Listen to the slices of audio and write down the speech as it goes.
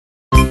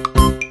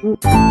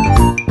Tonight's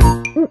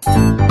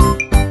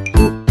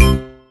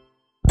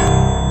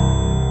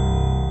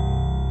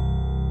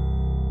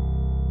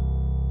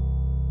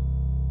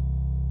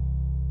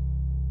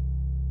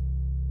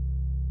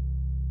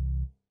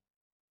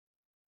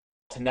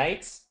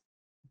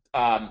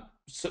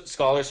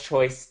Scholar's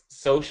Choice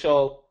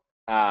social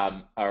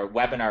or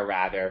webinar,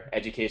 rather,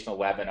 educational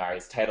webinar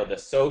is titled The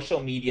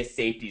Social Media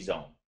Safety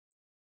Zone,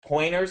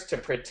 Pointers to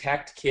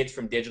Protect Kids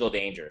from Digital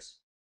Dangers.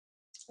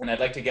 And I'd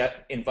like to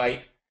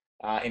invite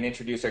and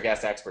introduce our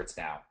guest experts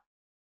now.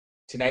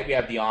 Tonight we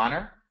have the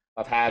honor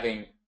of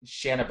having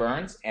Shanna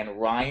Burns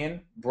and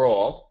Ryan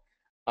Broll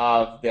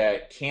of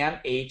the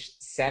CAMH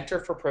Centre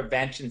for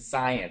Prevention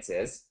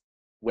Sciences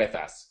with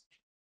us.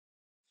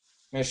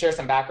 I'm going to share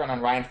some background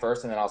on Ryan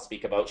first, and then I'll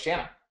speak about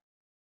Shanna.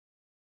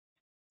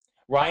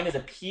 Ryan is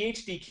a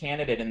Ph.D.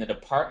 candidate in the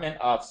Department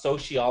of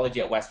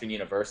Sociology at Western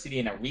University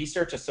and a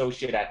research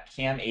associate at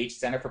CAMH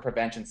Centre for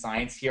Prevention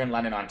Science here in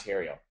London,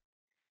 Ontario.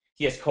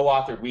 He has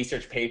co-authored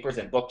research papers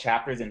and book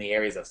chapters in the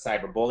areas of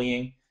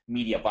cyberbullying,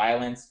 media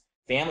violence,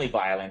 family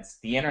violence,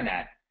 the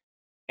internet,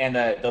 and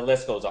the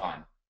list goes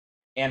on.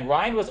 And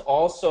Ryan was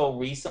also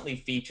recently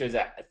featured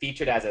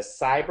as a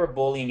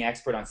cyberbullying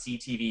expert on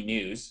CTV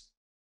News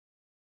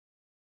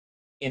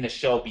in the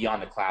show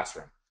Beyond the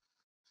Classroom.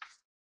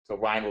 So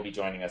Ryan will be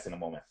joining us in a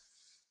moment.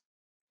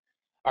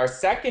 Our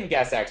second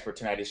guest expert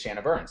tonight is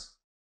Shanna Burns.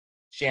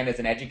 Shanna is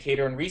an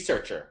educator and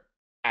researcher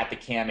at the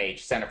CAMH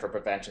Centre for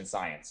Prevention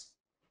Science.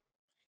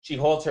 She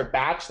holds her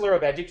Bachelor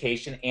of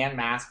Education and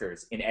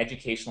Master's in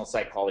Educational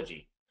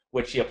Psychology,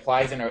 which she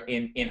applies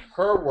in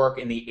her work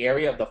in the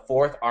area of the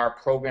 4th R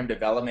program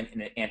development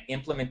and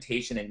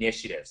implementation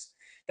initiatives.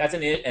 That's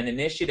an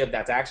initiative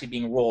that's actually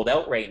being rolled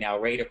out right now,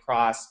 right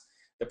across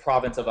the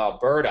province of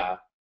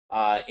Alberta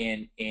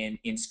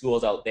in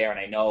schools out there. And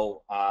I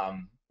know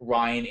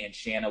Ryan and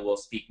Shanna will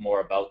speak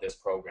more about this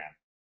program.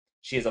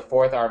 She is a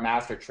 4th R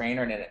master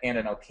trainer and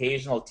an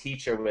occasional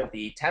teacher with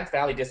the 10th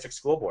Valley District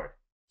School Board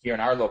here in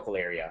our local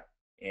area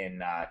in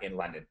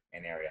London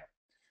and area.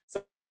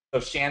 So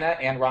Shanna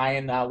and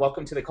Ryan,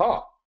 welcome to the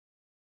call.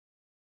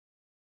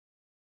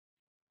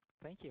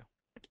 Thank you.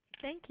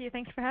 Thank you.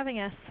 Thanks for having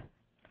us.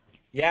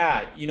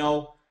 Yeah, you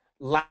know,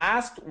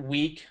 last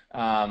week,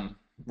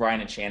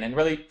 Ryan and Shanna, and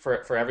really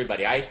for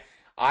everybody,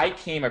 I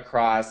came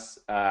across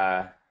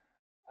a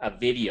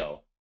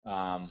video,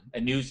 a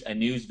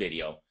news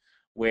video,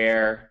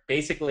 where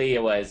basically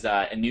it was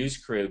a news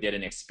crew did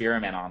an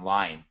experiment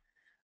online,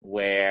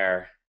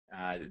 where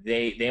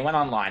they went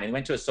online and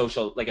went to a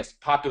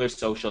popular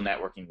social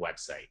networking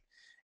website,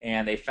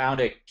 and they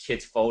found a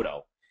kid's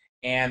photo,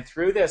 and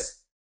through this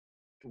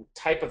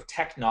type of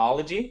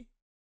technology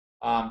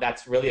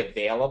that's really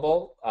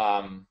available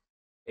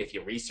if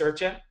you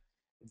research it,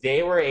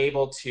 they were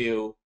able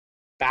to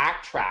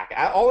backtrack,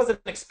 all as an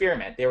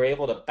experiment. They were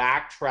able to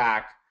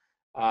backtrack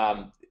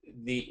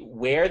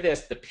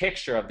the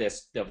picture of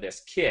this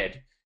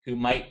kid who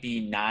might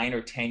be 9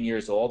 or 10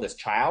 years old, this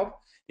child.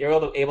 They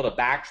were able to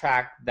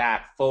backtrack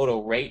that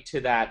photo right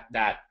to that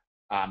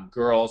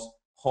girl's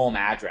home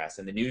address.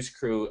 And the news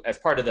crew, as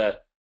part of the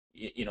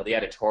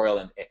editorial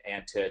and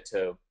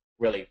to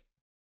really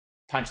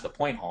punch the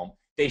point home,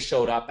 they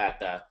showed up at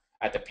the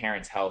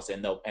parents' house,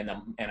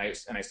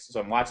 so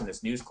I'm watching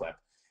this news clip,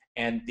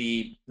 and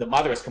the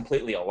mother is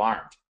completely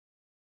alarmed.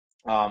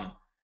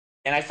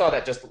 And I saw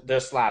that just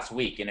this last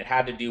week, and it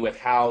had to do with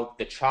how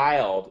the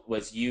child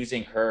was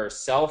using her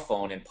cell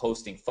phone and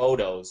posting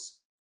photos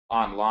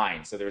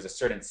online. So there was a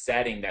certain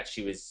setting that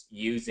she was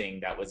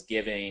using that was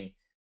giving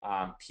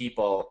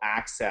people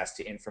access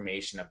to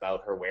information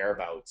about her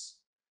whereabouts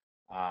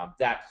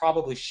that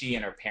probably she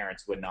and her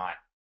parents would not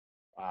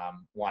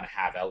want to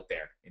have out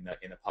there in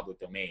the public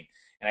domain.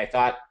 And I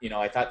thought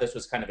this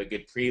was kind of a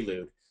good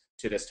prelude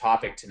to this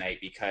topic tonight,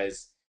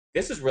 because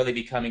this is really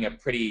becoming a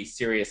pretty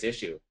serious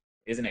issue,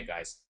 isn't it,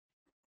 guys?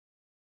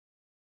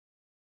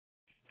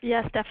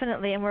 Yes,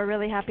 definitely, and we're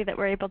really happy that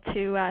we're able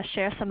to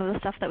share some of the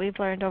stuff that we've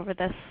learned over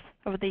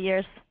the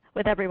years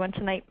with everyone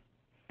tonight.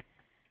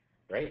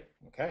 Great.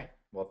 Okay.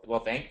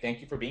 Well, thank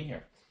you for being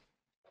here.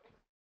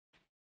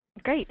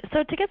 Great.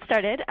 So to get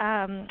started,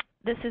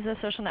 this is a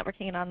social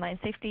networking and online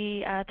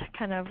safety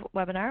kind of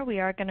webinar. We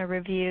are going to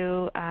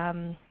review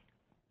a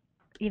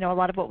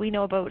lot of what we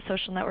know about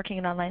social networking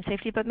and online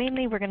safety, but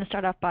mainly we're going to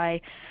start off by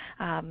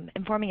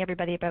informing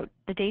everybody about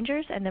the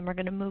dangers, and then we're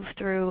going to move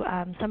through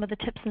some of the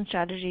tips and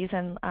strategies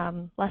and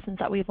lessons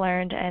that we've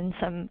learned, and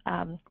some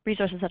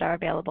resources that are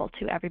available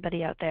to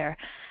everybody out there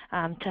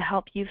to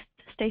help you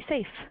stay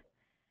safe.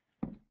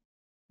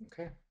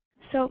 Okay.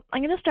 So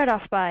I'm going to start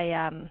off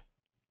by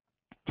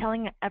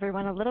telling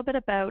everyone a little bit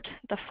about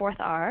the 4th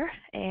R.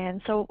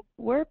 And so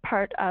we're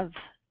part of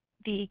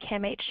the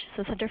CAMH,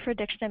 so Center for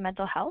Addiction and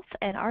Mental Health,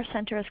 and our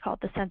center is called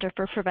the Center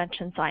for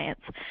Prevention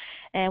Science.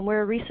 And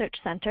we're a research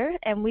center,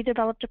 and we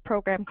developed a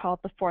program called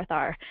the 4th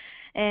R.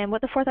 And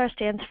what the 4th R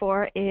stands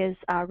for is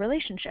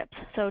relationships.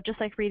 So just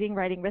like reading,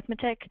 writing,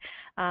 arithmetic,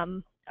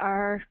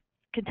 our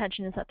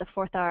contention is that the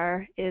 4th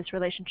R is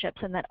relationships,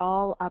 and that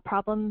all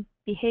problem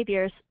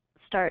behaviors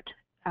start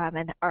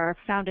and are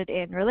founded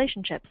in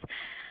relationships.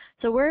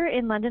 So we're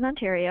in London,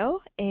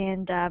 Ontario,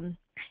 and the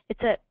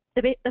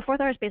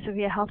fourth R is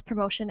basically a health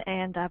promotion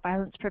and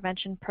violence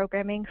prevention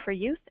programming for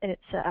youth, and it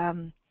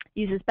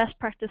uses best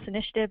practice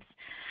initiatives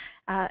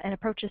and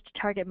approaches to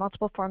target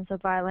multiple forms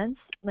of violence,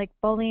 like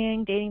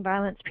bullying, dating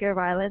violence, peer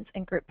violence,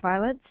 and group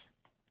violence.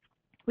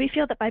 We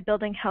feel that by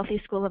building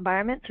healthy school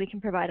environments, we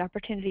can provide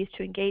opportunities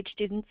to engage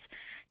students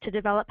to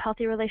develop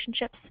healthy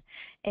relationships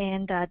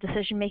and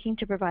decision-making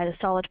to provide a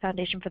solid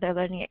foundation for their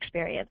learning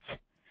experience.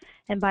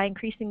 And by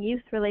increasing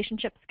youth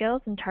relationship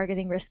skills and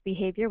targeting risk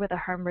behavior with a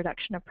harm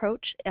reduction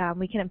approach,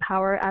 we can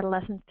empower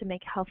adolescents to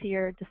make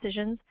healthier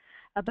decisions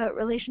about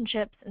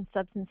relationships and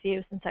substance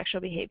use and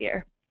sexual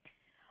behavior.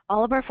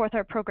 All of our fourth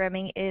R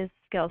programming is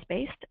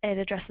skills-based. It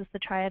addresses the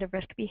triad of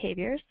risk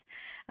behaviors,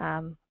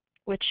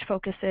 which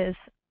focuses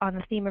on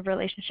the theme of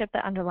relationship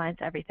that underlines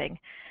everything.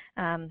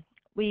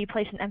 We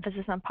place an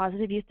emphasis on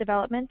positive youth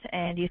development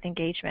and youth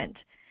engagement.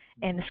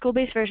 And the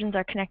school-based versions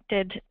are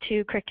connected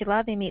to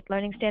curricula. They meet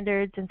learning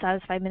standards and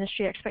satisfy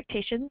ministry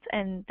expectations,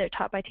 and they're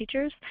taught by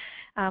teachers,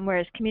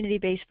 whereas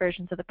community-based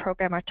versions of the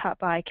program are taught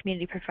by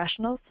community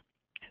professionals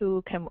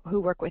who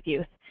work with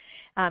youth.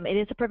 It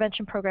is a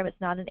prevention program. It's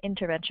not an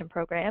intervention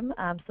program.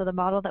 So the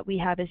model that we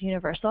have is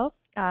universal,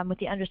 with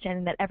the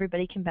understanding that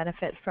everybody can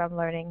benefit from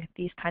learning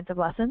these kinds of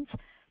lessons.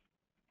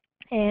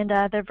 And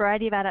the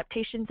variety of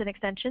adaptations and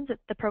extensions,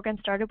 the program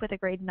started with a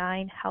grade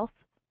 9 health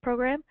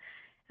program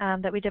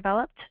that we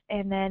developed.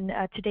 And then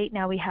to date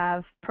now we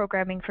have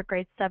programming for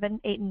grade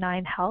 7, 8, and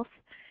 9 health,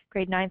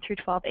 grade 9 through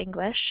 12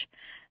 English.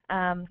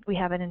 We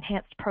have an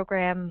enhanced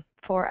program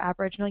for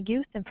Aboriginal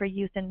youth and for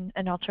youth in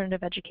an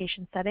alternative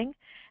education setting,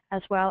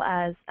 as well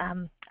as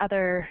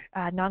other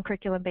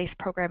non-curriculum-based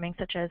programming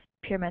such as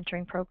peer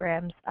mentoring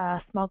programs,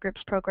 small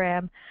groups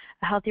program,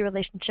 a healthy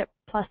relationship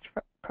plus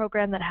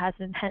program that has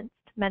an enhanced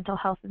mental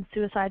health and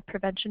suicide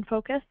prevention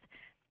focus,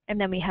 and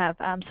then we have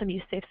some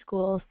Youth Safe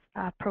Schools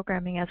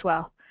programming as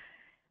well.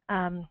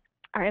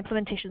 Our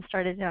implementation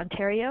started in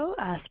Ontario,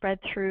 spread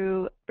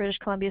through British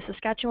Columbia,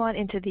 Saskatchewan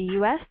into the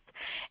US,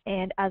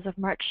 and as of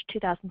March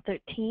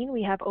 2013,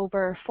 we have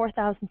over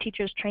 4,000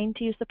 teachers trained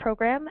to use the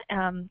program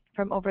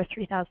from over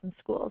 3,000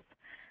 schools.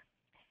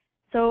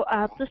 So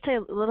just tell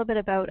you a little bit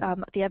about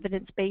the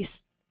evidence base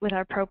with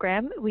our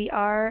program.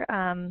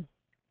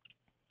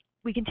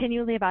 We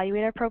continually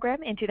evaluate our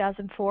program. In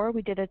 2004,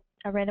 we did a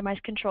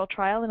randomized control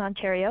trial in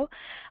Ontario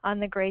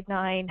on the grade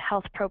 9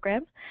 health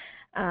program.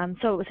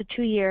 So it was a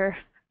 2-year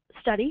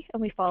study,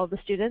 and we followed the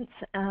students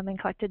and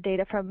collected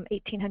data from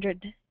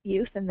 1,800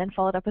 youth, and then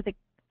followed up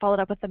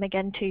with them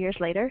again 2 years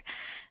later.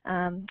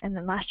 And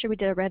then last year we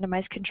did a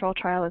randomized control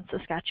trial in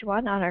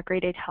Saskatchewan on our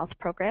grade 8 health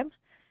program.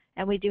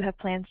 And we do have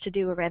plans to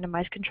do a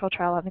randomized control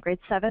trial on the grade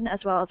 7 as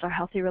well as our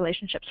Healthy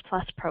Relationships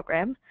Plus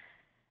program.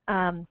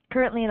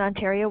 Currently in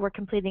Ontario,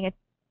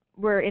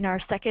 we're in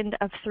our second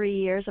of 3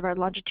 years of our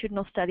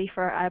longitudinal study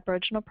for our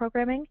Aboriginal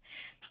programming,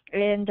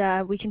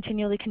 and we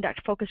continually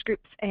conduct focus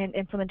groups and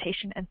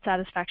implementation and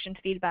satisfaction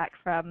feedback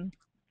from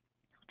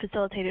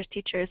facilitators,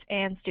 teachers,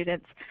 and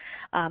students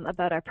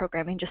about our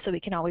programming, just so we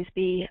can always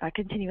be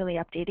continually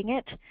updating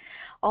it.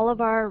 All of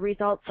our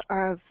results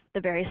of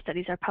the various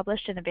studies are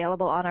published and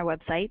available on our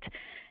website,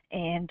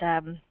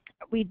 and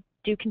we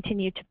do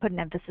continue to put an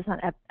emphasis on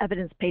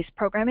evidence-based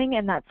programming,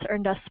 and that's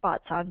earned us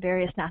spots on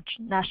various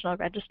national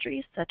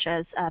registries, such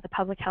as the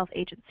Public Health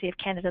Agency of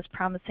Canada's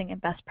Promising and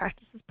Best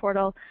Practices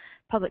Portal,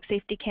 Public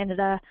Safety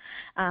Canada,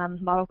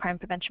 Model Crime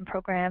Prevention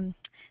Program,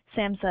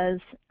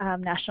 SAMHSA's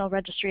National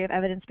Registry of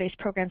Evidence-Based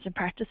Programs and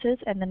Practices,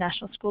 and the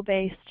National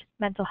School-Based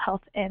Mental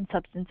Health and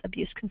Substance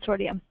Abuse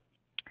Consortium.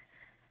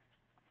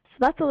 So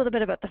that's a little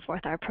bit about the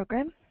 4th R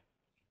program.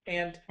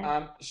 And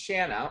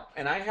Shanna,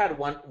 and I had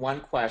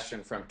one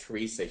question from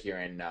Teresa here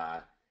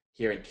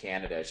in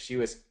Canada. She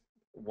was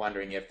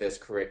wondering if this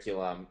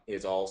curriculum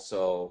is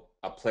also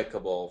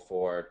applicable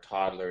for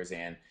toddlers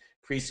and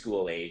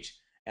preschool age.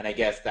 And I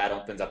guess that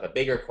opens up a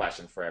bigger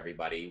question for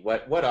everybody.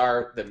 What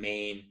are the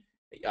main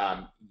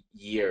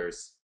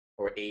years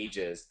or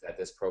ages that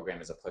this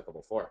program is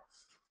applicable for?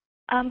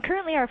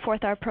 Currently, our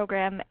 4th R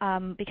program,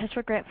 because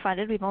we're grant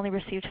funded, we've only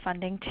received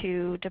funding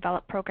to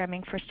develop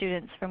programming for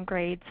students from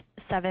grades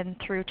 7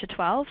 through to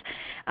 12.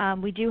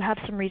 We do have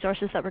some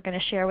resources that we're going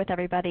to share with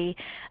everybody,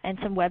 and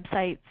some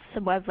websites,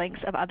 some web links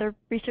of other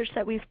research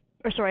that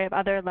of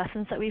other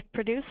lessons that we've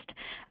produced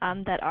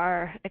that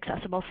are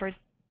accessible for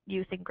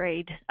youth in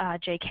grade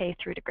JK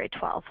through to grade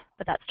 12.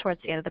 But that's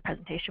towards the end of the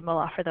presentation. We'll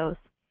offer those.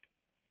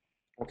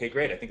 Okay,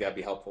 great. I think that'd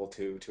be helpful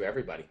to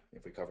everybody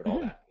if we covered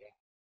all that.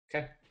 Yeah.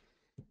 Okay.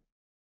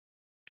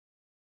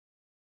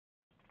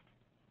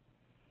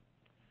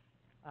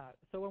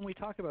 So when we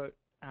talk about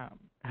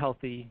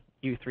healthy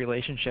youth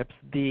relationships,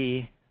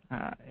 in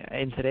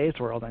today's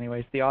world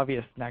anyways, the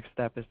obvious next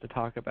step is to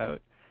talk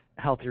about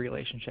healthy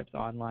relationships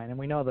online. And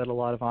we know that a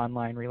lot of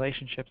online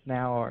relationships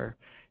now, or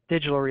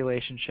digital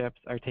relationships,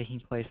 are taking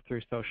place through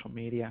social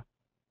media.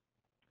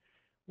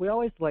 We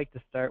always like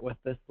to start with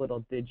this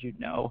little did you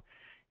know.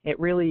 It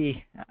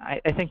really, I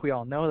think we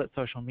all know that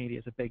social media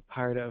is a big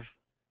part of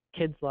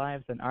kids'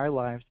 lives and our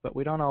lives, but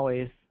we don't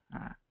always,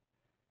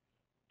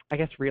 I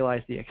guess,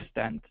 realize the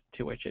extent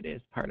to which it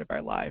is part of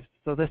our lives.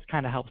 So this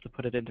kind of helps to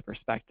put it into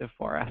perspective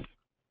for us.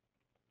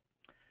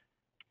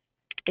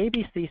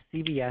 ABC,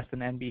 CBS,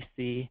 and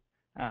NBC,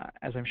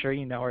 as I'm sure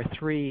you know, are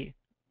three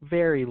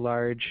very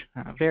large,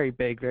 very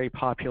big, very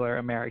popular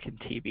American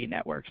TV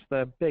networks.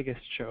 The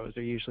biggest shows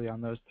are usually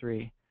on those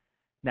three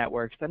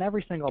networks, and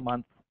every single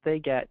month they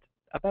get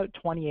about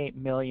 28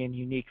 million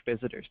unique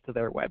visitors to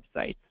their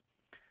websites.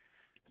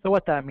 So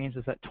what that means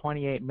is that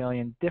 28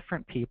 million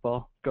different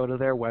people go to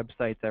their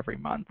websites every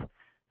month,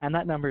 and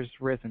that number's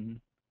risen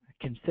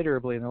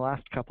considerably in the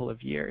last couple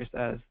of years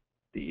as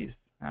these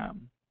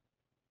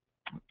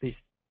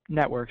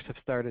networks have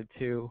started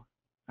to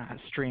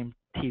stream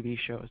TV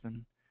shows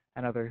and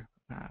other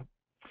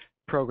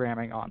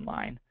programming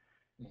online.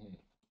 Mm-hmm.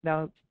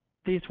 Now,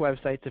 these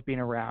websites have been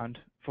around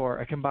for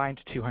a combined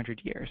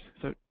 200 years.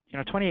 So,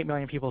 28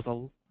 million people is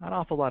an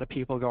awful lot of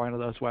people going to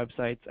those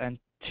websites, and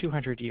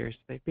 200 years,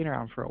 they've been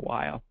around for a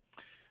while.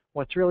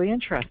 What's really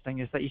interesting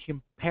is that you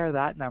compare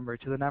that number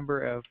to the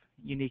number of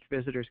unique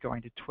visitors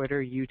going to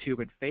Twitter, YouTube,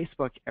 and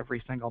Facebook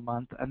every single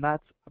month, and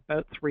that's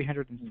about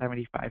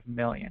 375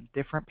 million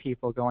different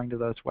people going to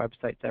those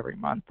websites every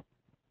month.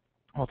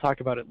 We'll talk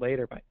about it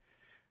later, but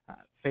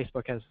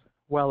Facebook has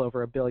well over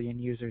 1 billion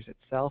users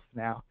itself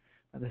now.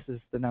 This is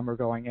the number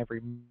going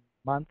every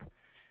month,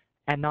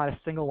 and not a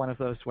single one of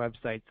those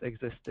websites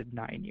existed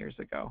 9 years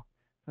ago.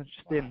 So it's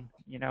just in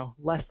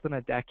less than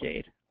a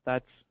decade.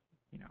 That's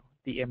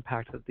the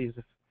impact that these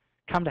have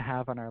come to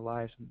have on our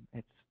lives,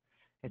 and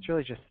it's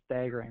really just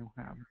staggering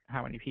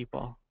how many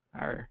people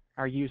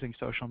are using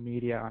social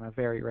media on a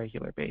very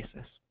regular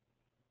basis.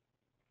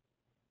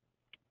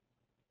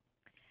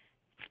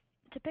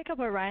 To pick up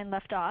where Ryan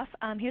left off,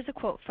 here's a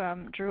quote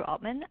from Drew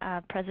Altman,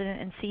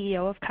 President and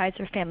CEO of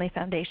Kaiser Family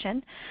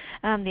Foundation.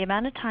 The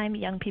amount of time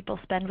young people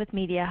spend with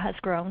media has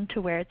grown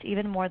to where it's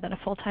even more than a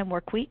full-time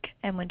work week,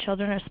 and when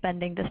children are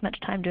spending this much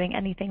time doing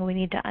anything, we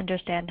need to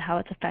understand how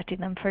it's affecting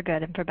them for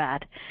good and for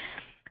bad.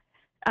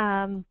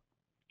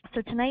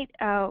 So tonight,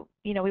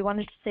 we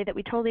wanted to say that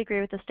we totally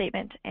agree with the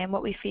statement, and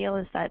what we feel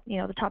is that,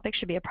 the topic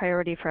should be a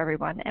priority for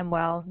everyone. And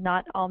while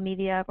not all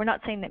media, we're not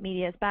saying that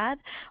media is bad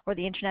or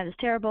the internet is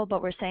terrible,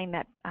 but we're saying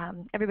that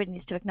everybody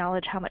needs to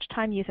acknowledge how much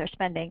time youth are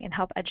spending and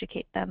help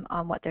educate them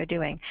on what they're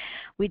doing.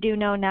 We do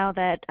know now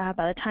that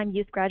by the time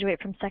youth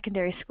graduate from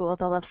secondary school,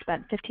 they'll have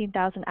spent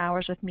 15,000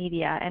 hours with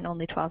media and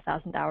only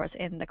 12,000 hours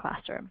in the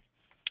classroom.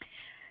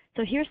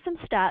 So here's some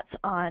stats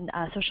on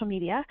social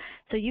media.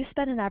 So you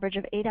spend an average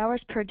of 8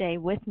 hours per day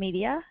with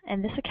media,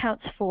 and this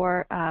accounts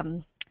for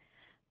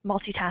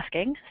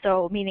multitasking,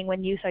 so meaning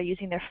when youth are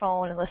using their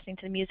phone and listening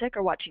to music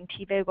or watching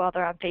TV while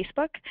they're on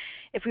Facebook.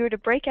 If we were to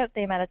break out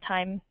the amount of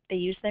time they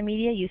use their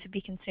media, youth would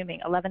be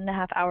consuming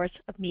 11.5 hours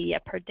of media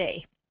per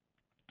day.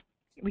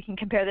 We can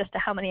compare this to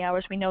how many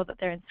hours we know that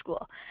they're in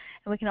school.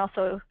 And we can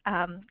also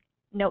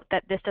note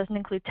that this doesn't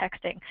include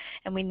texting,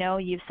 and we know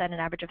you've sent an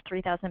average of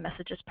 3,000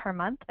 messages per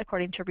month,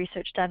 according to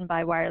research done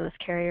by wireless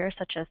carriers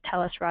such as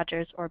TELUS,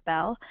 Rogers, or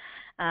Bell.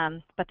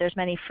 But there's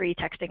many free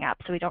texting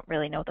apps, so we don't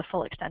really know the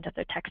full extent of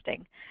their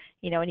texting.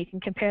 And you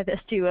can compare this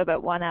to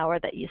about 1 hour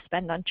that you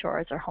spend on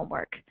chores or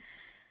homework.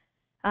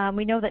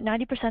 We know that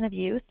 90% of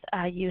youth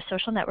use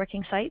social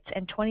networking sites,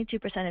 and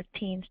 22% of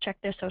teens check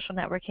their social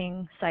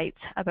networking sites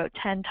about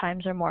 10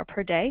 times or more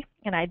per day.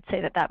 And I'd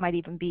say that that might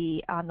even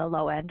be on the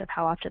low end of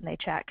how often they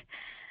check.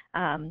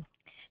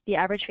 The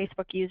average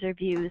Facebook user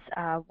views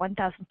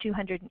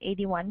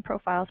 1,281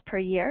 profiles per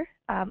year.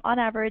 On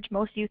average,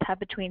 most youth have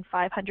between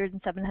 500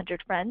 and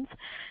 700 friends.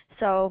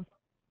 So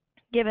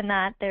given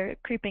that, they're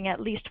creeping at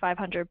least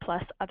 500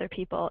 plus other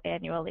people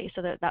annually,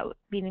 so that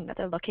meaning that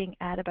they're looking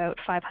at about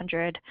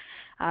 500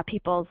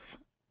 people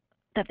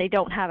that they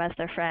don't have as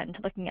their friend,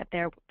 looking at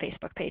their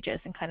Facebook pages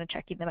and kind of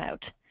checking them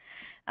out.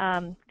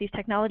 These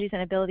technologies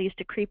and abilities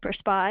to creep or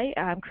spy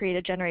create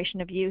a generation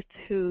of youth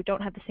who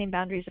don't have the same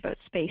boundaries about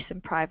space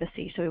and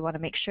privacy, so we want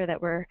to make sure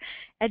that we're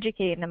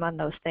educating them on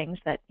those things,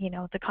 that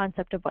the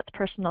concept of what's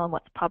personal and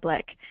what's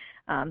public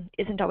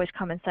isn't always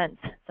common sense,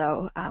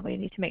 so we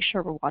need to make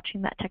sure we're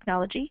watching that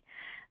technology.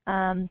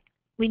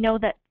 We know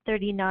that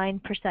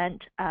 39%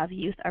 of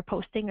youth are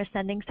posting or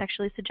sending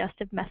sexually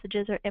suggestive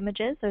messages or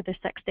images, or they're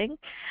sexting.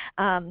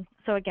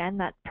 So again,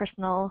 that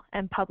personal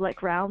and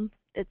public realm,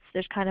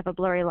 there's kind of a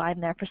blurry line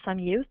there for some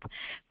youth.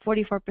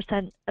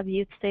 44% of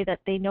youth say that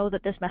they know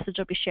that this message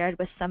will be shared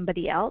with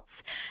somebody else.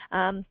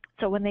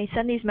 So when they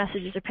send these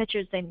messages or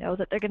pictures, they know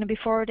that they're going to be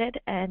forwarded,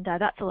 and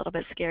that's a little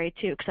bit scary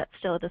too, because that's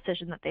still a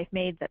decision that they've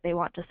made that they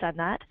want to send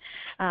that.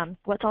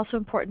 What's also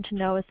important to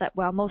know is that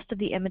while most of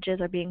the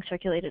images are being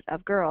circulated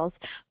of girls,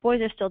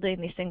 boys are still doing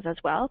these things as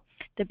well.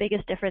 The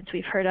biggest difference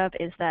we've heard of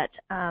is that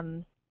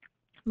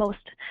most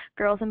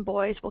girls and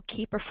boys will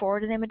keep or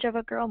forward an image of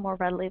a girl more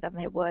readily than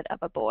they would of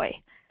a boy.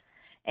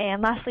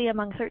 And lastly,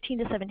 among 13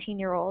 to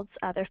 17-year-olds,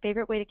 their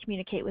favorite way to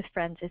communicate with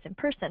friends is in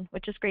person,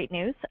 which is great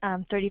news.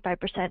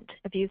 35%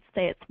 of youth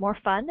say it's more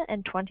fun,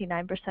 and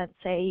 29%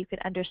 say you can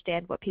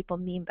understand what people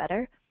mean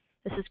better.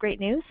 this is great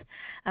news,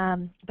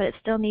 but it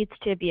still needs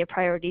to be a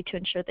priority to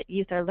ensure that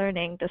youth are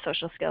learning the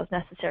social skills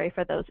necessary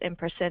for those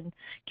in-person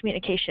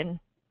communication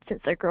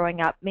since they're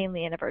growing up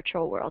mainly in a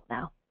virtual world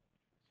now.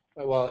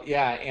 Well,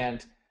 yeah,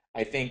 and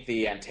I think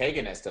the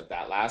antagonist of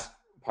that last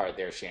part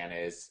there, Shanna,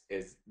 is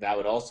that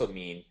would also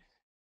mean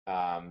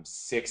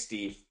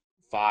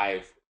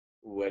 65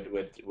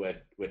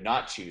 would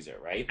not choose it,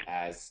 right?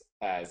 As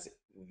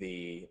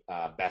the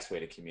best way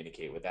to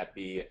communicate. Would that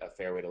be a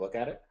fair way to look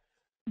at it?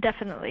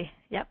 Definitely,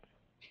 yep.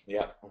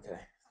 Yep. Okay.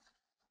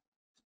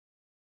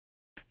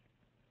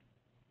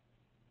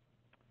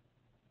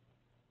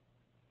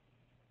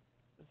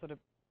 So to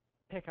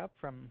pick up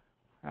from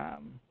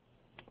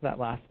that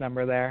last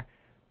number there,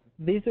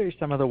 these are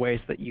some of the ways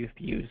that youth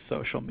use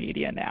social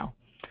media now.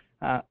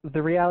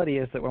 The reality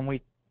is that when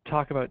we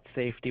talk about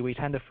safety, we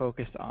tend to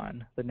focus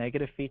on the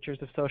negative features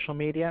of social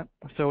media.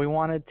 So we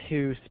wanted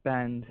to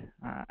spend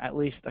at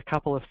least a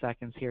couple of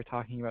seconds here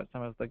talking about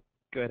some of the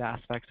good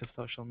aspects of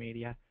social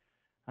media.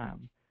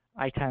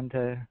 I tend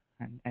to,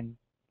 and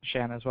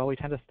Shanna as well, we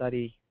tend to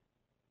study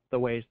the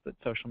ways that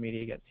social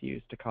media gets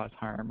used to cause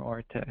harm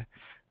or to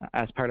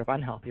as part of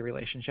unhealthy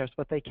relationships,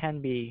 but it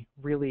can be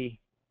a really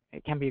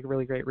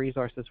great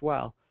resource as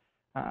well.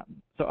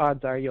 So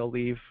odds are you'll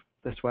leave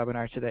this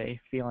webinar today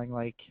feeling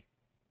like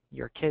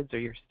your kids or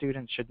your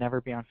students should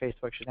never be on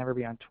Facebook, should never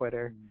be on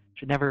Twitter,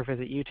 should never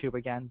visit YouTube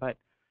again, but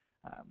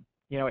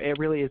you know, it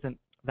really isn't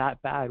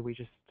that bad. We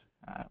just,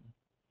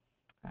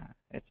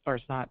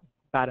 it's not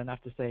bad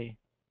enough to say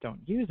don't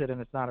use it,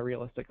 and it's not a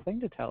realistic thing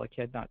to tell a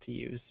kid not to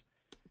use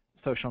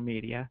social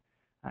media.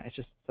 It's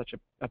just such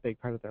a big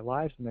part of their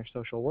lives and their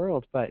social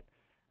world, but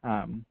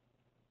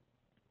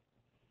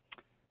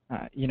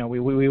you know, we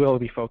will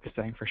be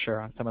focusing for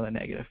sure on some of the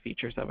negative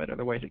features of it or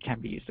the ways it can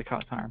be used to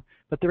cause harm.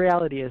 But the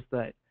reality is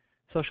that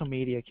social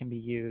media can be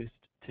used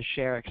to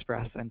share,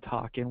 express, and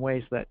talk in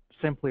ways that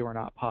simply were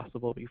not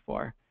possible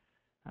before.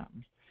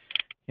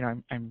 You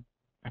know, I'm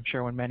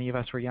sure when many of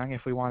us were young,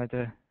 if we wanted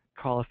to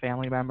call a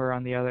family member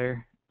on the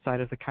other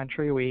side of the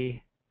country,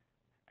 we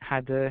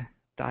had to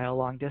dial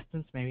long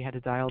distance, maybe had to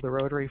dial the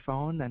rotary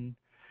phone, and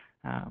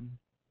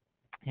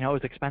you know, it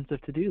was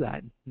expensive to do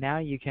that. Now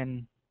you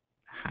can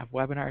have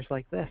webinars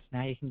like this.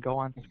 Now you can go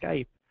on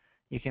Skype.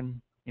 You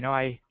can, you know,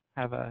 I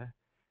have a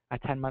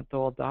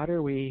 10-month-old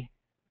daughter. We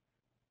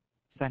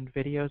send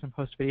videos and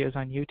post videos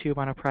on YouTube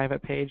on a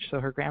private page so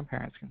her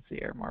grandparents can see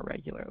her more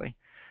regularly.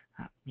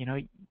 You know,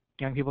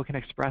 young people can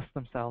express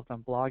themselves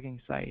on blogging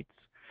sites.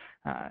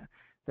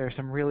 There are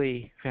some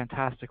really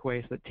fantastic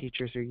ways that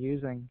teachers are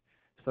using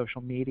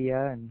social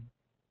media and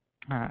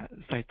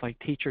sites like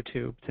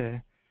TeacherTube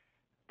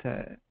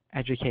to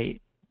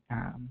educate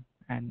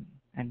and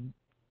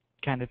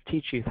kind of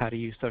teach youth how to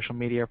use social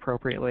media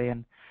appropriately,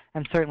 and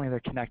certainly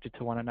they're connected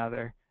to one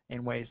another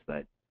in ways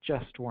that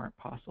just weren't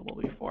possible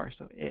before.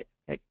 So it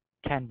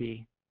can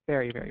be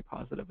very, very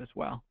positive as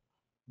well.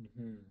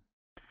 Mm-hmm.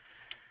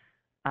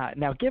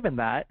 Now, given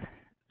that,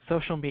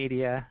 social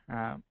media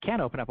can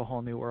open up a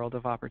whole new world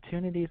of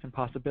opportunities and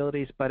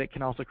possibilities, but it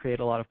can also create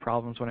a lot of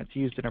problems when it's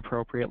used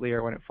inappropriately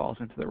or when it falls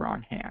into the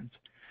wrong hands.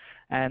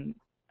 And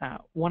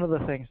one of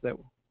the things that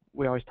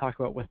we always talk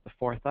about with the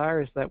fourth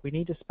R is that we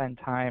need to spend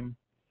time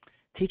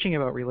teaching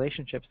about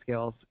relationship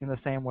skills in the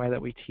same way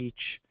that we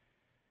teach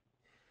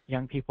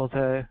young people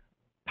to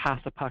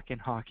pass a puck in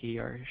hockey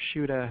or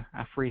shoot a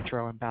free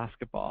throw in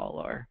basketball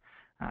or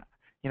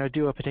you know,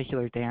 do a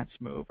particular dance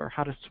move or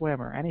how to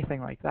swim or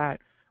anything like that.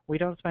 We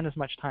don't spend as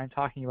much time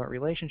talking about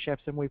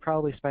relationships, and we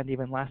probably spend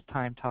even less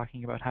time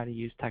talking about how to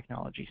use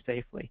technology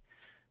safely.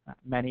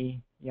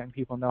 Many young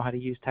people know how to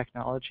use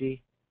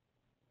technology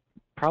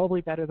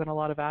probably better than a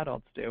lot of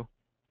adults do.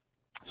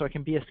 So it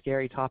can be a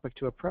scary topic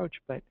to approach,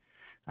 but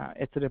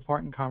it's an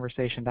important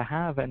conversation to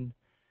have. And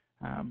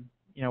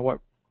you know, what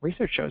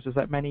research shows is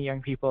that many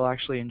young people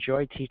actually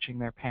enjoy teaching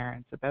their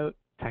parents about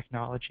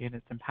technology, and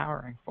it's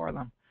empowering for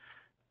them.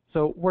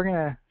 So we're going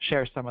to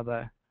share some of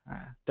the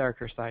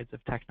darker sides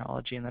of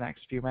technology in the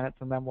next few minutes,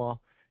 and then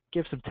we'll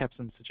give some tips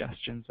and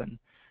suggestions and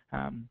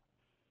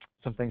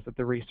some things that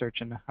the research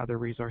and other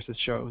resources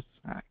shows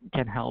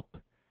can help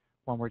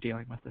when we're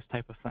dealing with this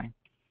type of thing.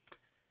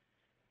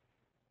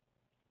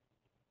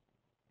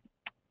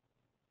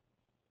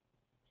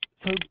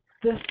 So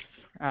this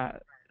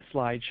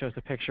slide shows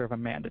a picture of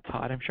Amanda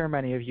Todd. I'm sure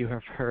many of you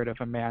have heard of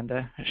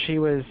Amanda. She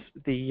was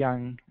the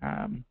young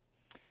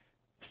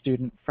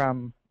student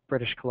from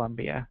British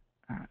Columbia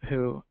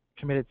who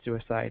committed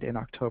suicide in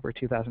October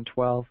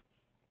 2012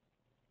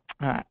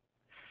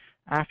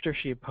 after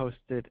she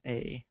posted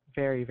a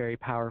very, very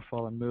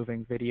powerful and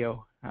moving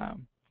video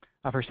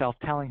of herself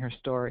telling her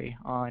story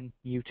on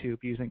YouTube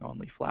using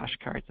only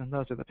flashcards. And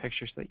those are the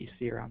pictures that you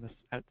see around this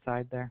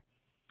outside there.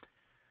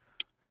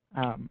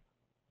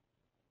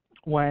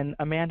 When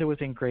Amanda was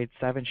in grade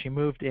 7, she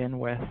moved in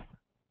with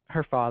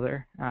her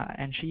father,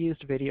 and she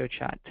used video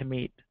chat to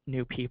meet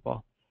new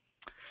people,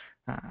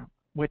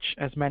 which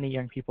as many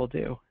young people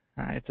do.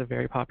 It's a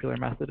very popular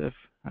method of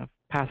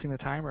passing the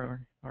time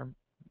or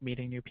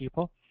meeting new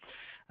people.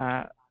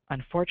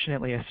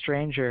 Unfortunately, a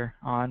stranger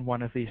on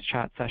one of these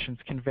chat sessions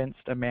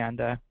convinced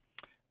Amanda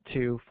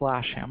to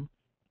flash him.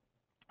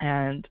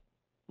 And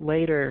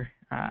later,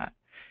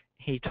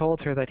 he told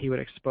her that he would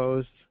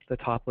expose the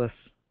topless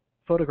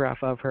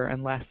photograph of her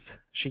unless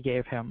she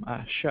gave him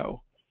a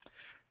show.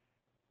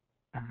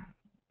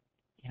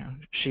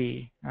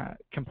 She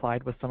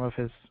complied with some of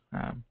his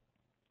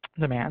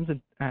demands,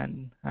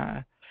 and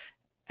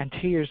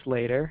 2 years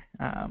later,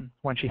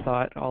 when she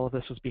thought all of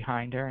this was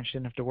behind her and she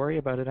didn't have to worry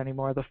about it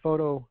anymore, the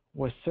photo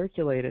was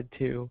circulated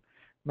to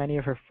many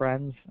of her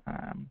friends,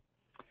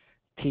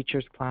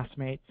 teachers,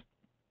 classmates,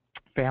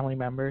 family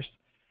members,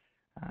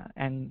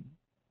 and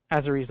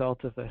as a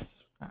result of this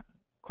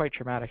quite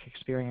traumatic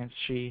experience,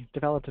 she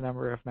developed a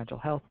number of mental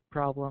health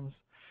problems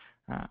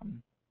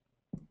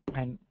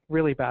and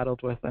really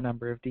battled with a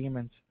number of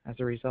demons as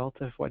a result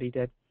of what he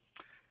did.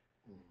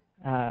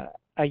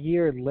 A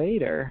year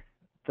later,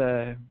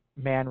 the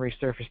man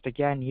resurfaced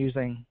again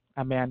using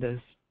Amanda's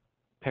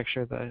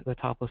picture, the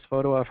topless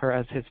photo of her,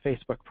 as his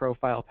Facebook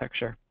profile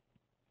picture.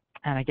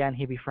 And again,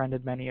 he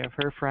befriended many of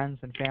her friends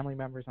and family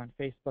members on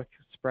Facebook,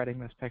 spreading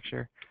this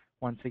picture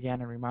once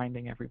again and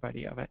reminding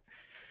everybody of it.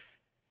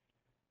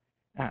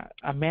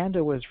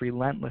 Amanda was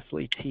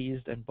relentlessly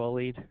teased and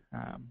bullied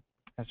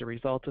as a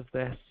result of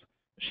this.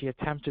 She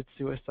attempted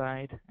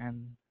suicide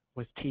and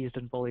was teased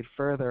and bullied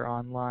further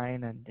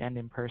online and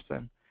in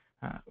person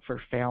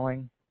for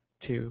failing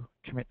to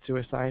commit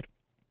suicide.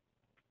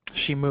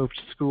 She moved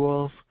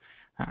schools.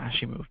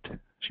 She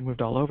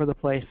moved all over the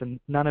place, and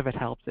none of it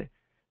helped.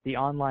 The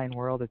online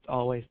world, it's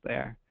always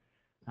there,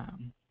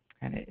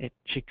 and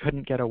she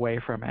couldn't get away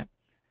from it.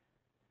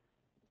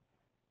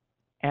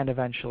 And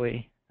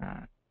eventually,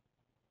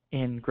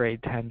 in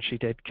grade 10, she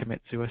did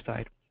commit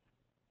suicide.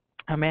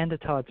 Amanda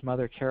Todd's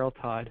mother, Carol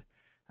Todd,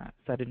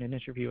 said in an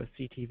interview with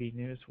CTV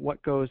News,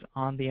 "What goes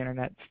on the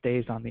internet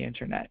stays on the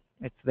internet.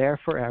 It's there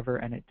forever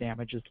and it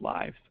damages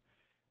lives."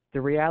 The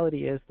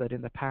reality is that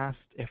in the past,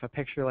 if a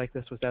picture like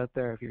this was out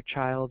there of your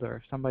child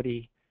or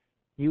somebody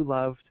you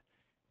loved,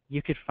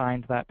 you could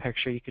find that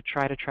picture, you could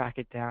try to track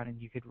it down,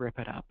 and you could rip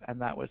it up, and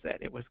that was it.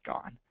 It was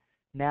gone.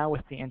 Now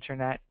with the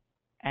internet,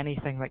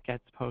 anything that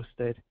gets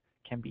posted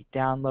can be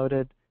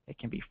downloaded, it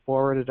can be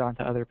forwarded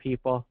onto other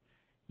people.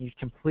 You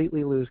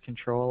completely lose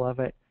control of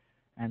it,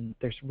 and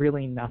there's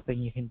really nothing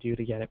you can do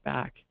to get it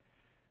back.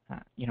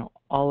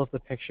 All of the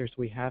pictures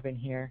we have in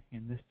here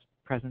in this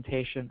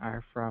presentation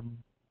are from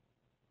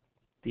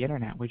the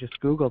internet. We just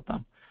Googled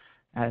them.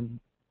 And,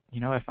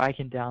 if I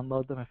can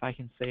download them, if I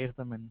can save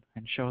them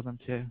and show them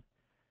to,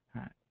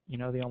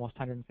 the almost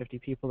 150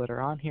 people that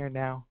are on here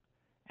now,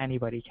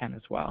 anybody can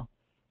as well.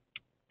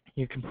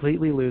 You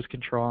completely lose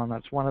control, and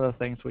that's one of the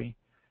things we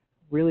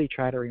really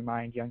try to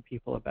remind young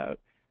people about.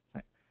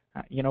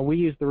 We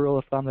use the rule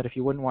of thumb that if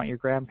you wouldn't want your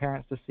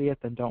grandparents to see it,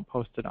 then don't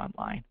post it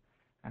online.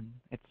 And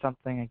it's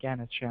something, again,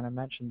 as Shanna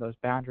mentioned, those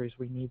boundaries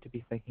we need to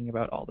be thinking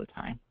about all the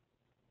time.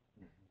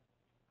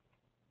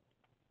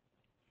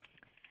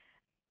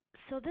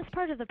 So this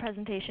part of the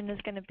presentation is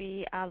going to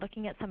be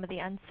looking at some of the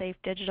unsafe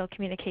digital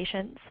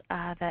communications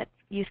that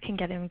youth can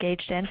get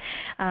engaged in,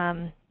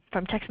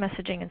 from text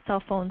messaging and cell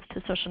phones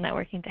to social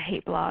networking to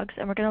hate blogs.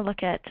 And we're going to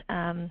look at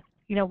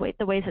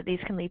the ways that these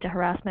can lead to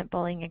harassment,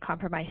 bullying, and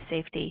compromised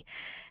safety,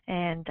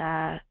 and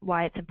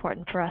why it's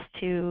important for us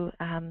to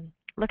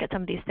look at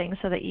some of these things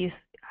so that youth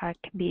can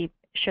be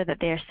sure that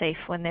they are safe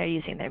when they're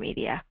using their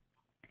media.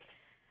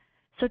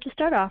 So to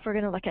start off, we're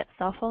going to look at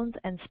cell phones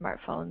and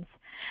smartphones.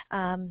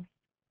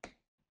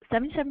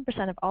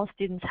 77% of all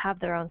students have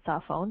their own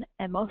cell phone,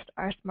 and most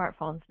are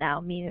smartphones now,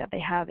 meaning that they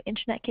have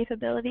internet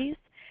capabilities.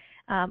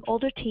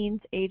 Older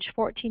teens aged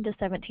 14 to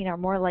 17 are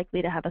more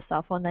likely to have a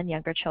cell phone than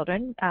younger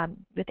children,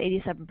 with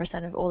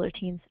 87% of older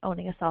teens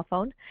owning a cell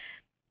phone.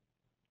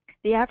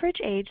 The average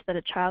age that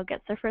a child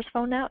gets their first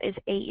phone now is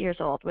 8 years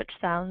old, which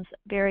sounds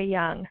very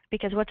young,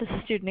 because what does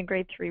a student in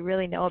grade 3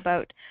 really know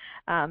about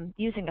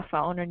using a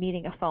phone or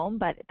needing a phone?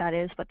 But that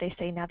is what they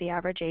say now the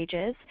average age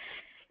is.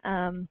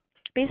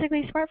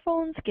 Basically,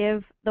 smartphones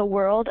give the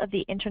world of the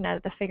internet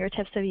at the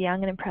fingertips of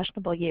young and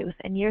impressionable youth.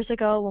 And years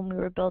ago, when we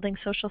were building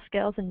social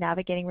skills and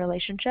navigating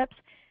relationships,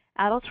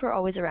 adults were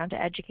always around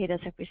to educate us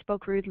if we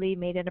spoke rudely,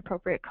 made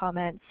inappropriate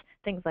comments,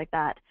 things like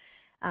that.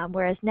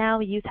 Whereas now,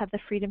 youth have the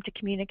freedom to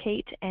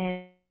communicate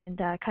and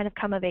kind of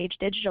come of age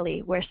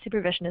digitally, where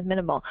supervision is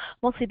minimal,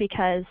 mostly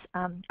because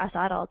us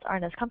adults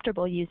aren't as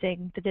comfortable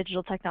using the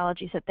digital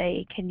technologies that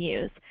they can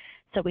use.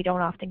 So we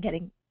don't often get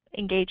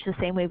engaged the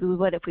same way we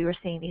would if we were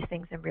seeing these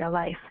things in real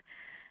life.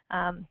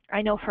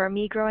 I know for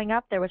me growing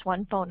up, there was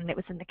one phone and it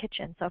was in the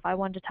kitchen. So if I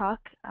wanted to talk,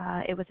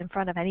 it was in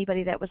front of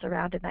anybody that was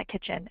around in that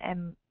kitchen.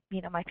 And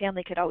my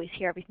family could always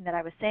hear everything that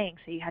I was saying,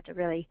 so you had to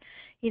really,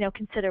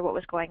 consider what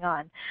was going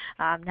on.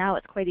 Now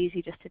it's quite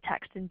easy just to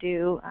text and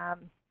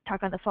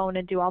talk on the phone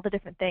and do all the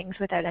different things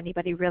without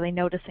anybody really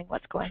noticing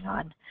what's going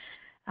on.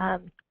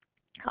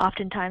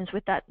 Oftentimes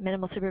with that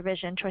minimal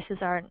supervision, choices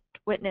aren't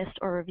witnessed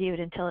or reviewed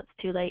until it's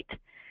too late.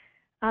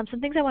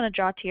 Some things I want to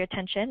draw to your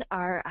attention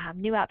are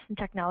new apps and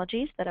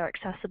technologies that are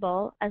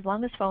accessible as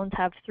long as phones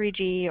have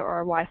 3G or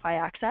Wi-Fi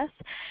access,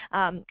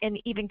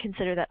 and even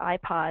consider that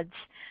iPods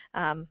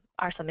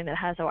are something that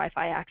has a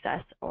Wi-Fi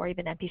access, or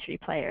even MP3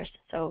 players.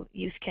 So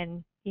youth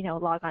can,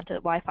 log onto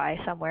Wi-Fi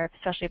somewhere,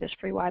 especially if there's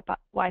free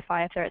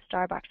Wi-Fi if they're at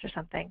Starbucks or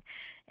something,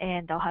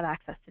 and they'll have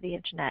access to the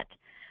internet,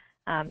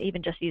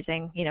 even just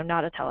using,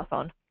 not a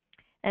telephone.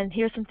 And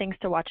here's some things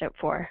to watch out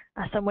for.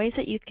 Some ways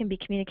that youth can be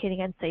communicating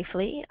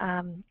unsafely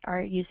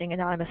are using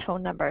anonymous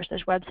phone numbers.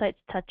 There's websites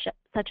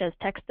such as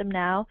Text Them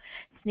Now,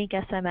 Sneak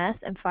SMS,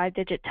 and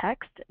 5-digit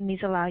text. And these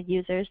allow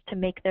users to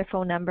make their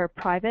phone number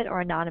private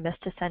or anonymous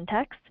to send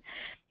text.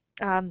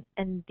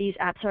 And these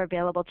apps are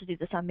available to do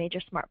this on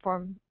major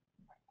smartphone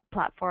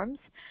platforms.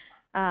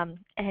 And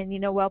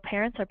while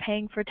parents are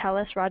paying for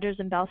TELUS, Rogers,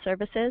 and Bell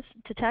services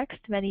to text,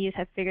 many youth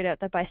have figured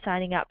out that by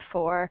signing up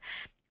for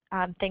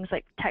things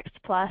like Text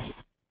Plus,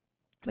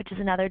 which is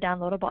another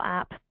downloadable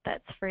app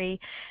that's free,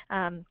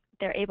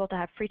 they're able to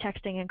have free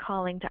texting and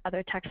calling to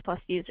other Text Plus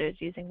users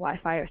using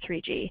Wi-Fi or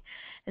 3G.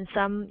 And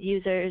some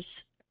users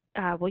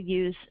will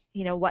use,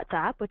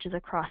 WhatsApp, which is a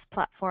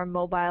cross-platform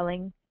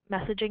mobile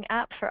messaging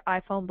app for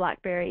iPhone,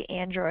 BlackBerry,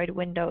 Android,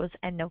 Windows,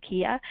 and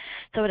Nokia.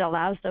 So it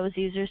allows those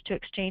users to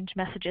exchange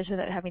messages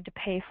without having to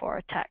pay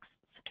for texts.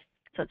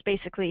 So it's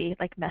basically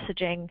like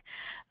messaging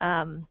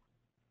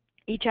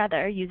each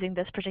other using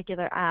this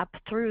particular app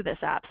through this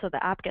app. So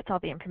the app gets all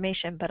the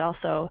information, but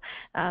also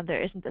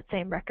there isn't the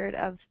same record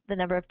of the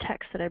number of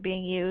texts that are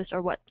being used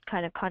or what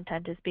kind of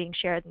content is being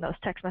shared in those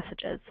text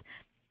messages.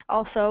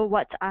 Also,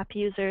 WhatsApp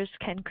users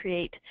can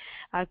create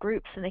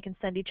groups, and they can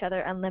send each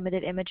other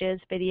unlimited images,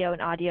 video,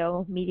 and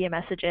audio media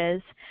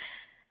messages.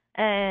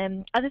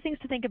 And other things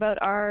to think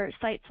about are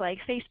sites like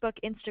Facebook,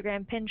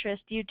 Instagram, Pinterest,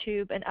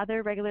 YouTube, and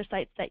other regular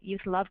sites that youth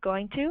love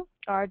going to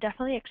are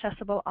definitely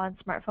accessible on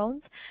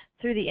smartphones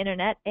through the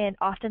internet, and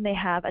often they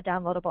have a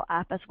downloadable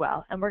app as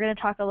well. And we're going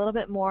to talk a little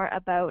bit more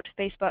about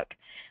Facebook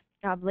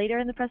later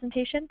in the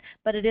presentation,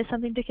 but it is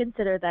something to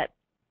consider that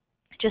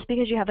just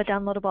because you have a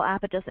downloadable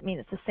app, it doesn't mean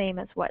it's the same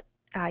as what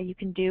you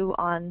can do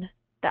on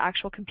the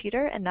actual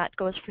computer, and that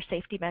goes for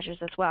safety measures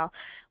as well.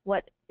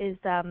 What is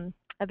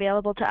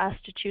available to us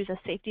to choose as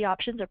safety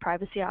options or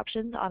privacy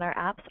options on our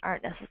apps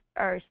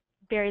are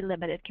very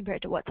limited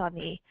compared to what's on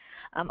the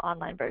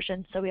online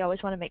version. So we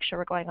always want to make sure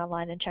we're going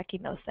online and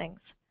checking those things.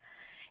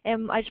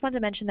 And I just wanted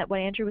to mention that what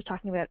Andrew was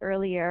talking about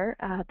earlier,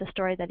 the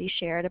story that he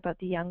shared about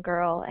the young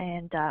girl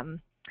and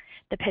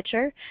the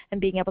picture and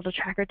being able to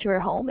track her to her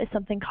home, is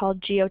something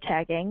called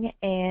geotagging.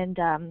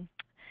 And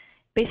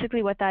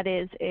basically what that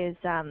is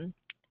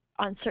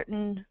on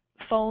certain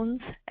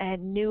phones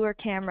and newer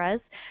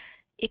cameras,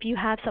 if you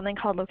have something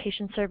called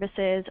location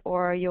services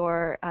or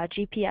your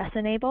GPS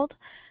enabled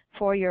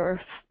for your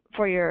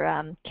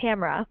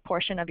camera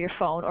portion of your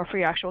phone, or for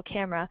your actual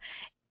camera,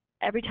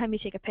 every time you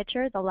take a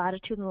picture, the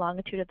latitude and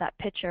longitude of that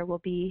picture will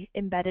be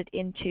embedded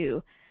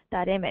into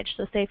that image.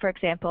 So say, for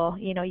example,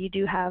 you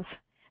do have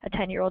a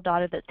 10-year-old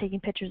daughter that's taking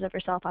pictures of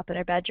herself up in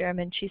her bedroom,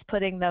 and she's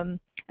putting them,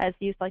 as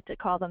youth like to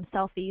call them,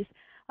 selfies,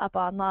 up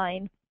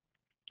online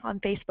on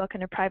Facebook,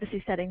 and her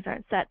privacy settings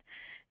aren't set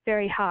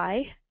very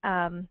high.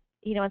 And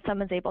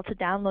someone's able to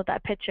download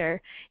that picture,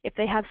 if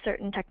they have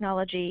certain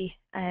technology,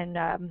 and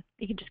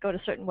you can just go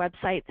to certain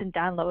websites and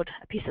download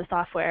a piece of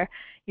software,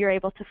 you're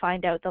able to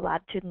find out the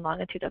latitude and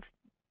longitude of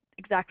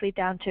exactly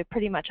down to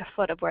pretty much a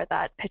foot of where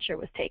that picture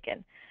was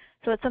taken.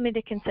 So it's something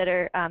to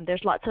consider.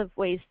 There's lots of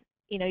ways.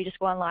 You just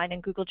go online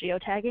and Google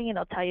geotagging, and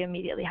it'll tell you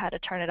immediately how to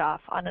turn it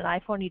off. On an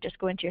iPhone, you just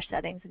go into your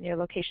settings and your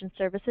location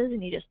services,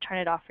 and you just turn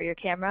it off for your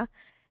camera,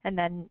 and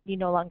then you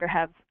no longer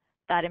have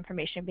that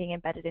information being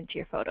embedded into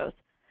your photos.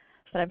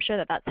 But I'm sure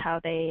that that's how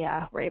they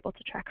were able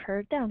to track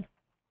her down.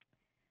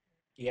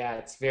 Yeah,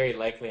 it's very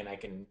likely, and I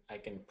can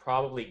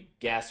probably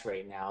guess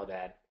right now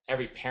that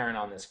every parent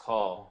on this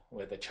call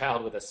with a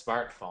child with a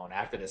smartphone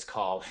after this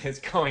call is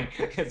going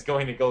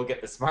to go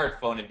get the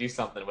smartphone and do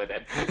something with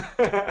it.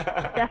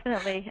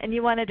 Definitely, and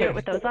you want to do it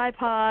with those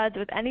iPods,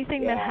 with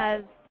anything that Yeah.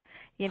 has,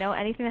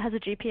 anything that has a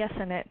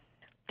GPS in it.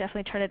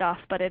 Definitely turn it off.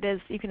 But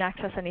you can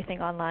access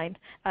anything online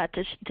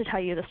to tell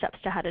you the steps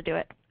to how to do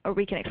it, or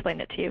we can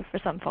explain it to you for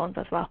some phones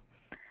as well.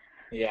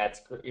 Yeah,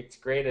 it's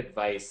great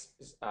advice,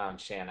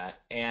 Shanna.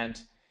 And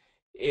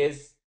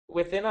is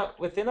within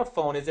a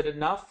phone, is it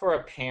enough for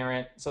a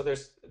parent? So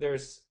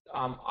there's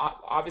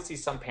obviously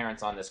some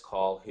parents on this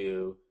call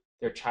who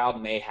their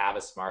child may have a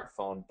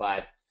smartphone,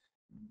 but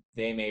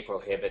they may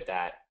prohibit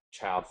that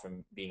child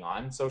from being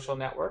on social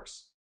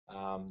networks,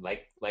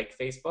 like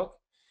Facebook.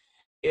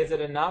 Is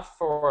it enough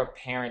for a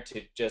parent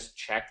to just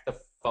check the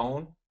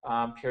phone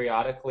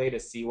periodically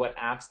to see what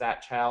apps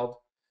that child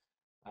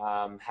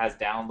has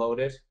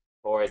downloaded,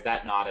 or is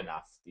that not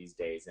enough these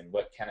days? And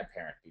what can a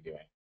parent be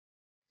doing?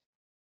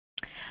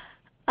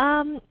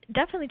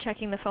 Definitely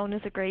checking the phone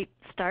is a great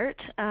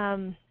start.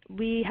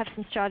 we have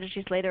some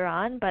strategies later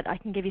on, but I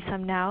can give you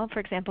some now. For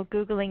example,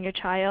 Googling your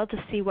child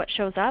to see what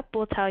shows up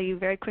will tell you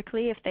very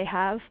quickly if they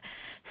have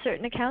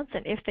certain accounts,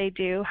 and if they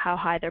do, how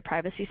high their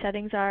privacy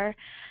settings are.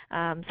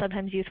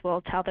 Sometimes youth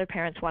will tell their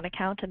parents one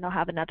account and they'll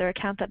have another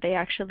account that they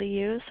actually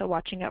use, so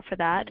watching out for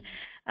that.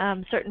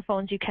 Certain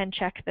phones you can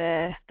check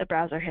the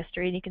browser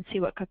history, and you can see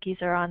what cookies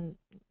are on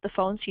the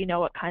phone, so you know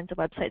what kinds of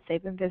websites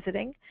they've been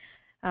visiting,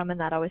 and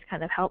that always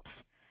kind of helps.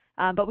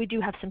 But we do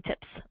have some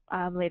tips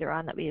later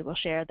on that we will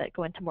share that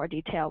go into more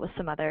detail with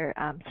some other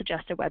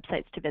suggested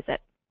websites to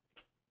visit.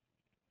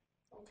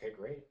 Okay,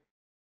 great.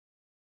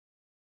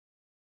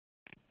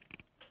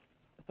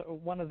 So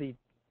one of the,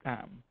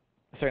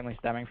 certainly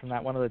stemming from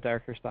that, one of the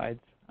darker sides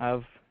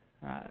of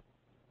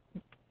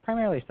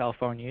primarily cell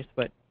phone use,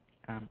 but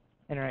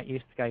internet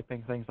use,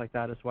 Skyping, things like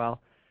that as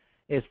well,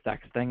 is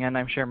sexting. And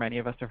I'm sure many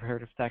of us have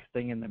heard of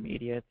sexting in the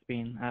media. It's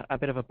been a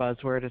bit of a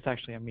buzzword. It's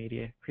actually a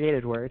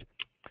media-created word.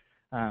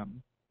 20%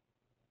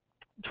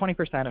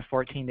 of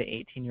 14 to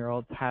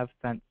 18-year-olds have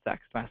sent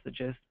sex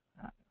messages.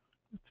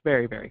 It's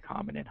very, very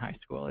common in high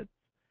school. It's,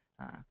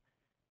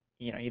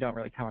 you know, you don't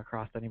really come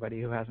across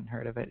anybody who hasn't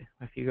heard of it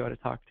if you go to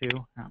talk to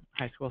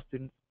high school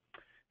students.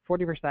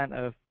 40%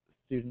 of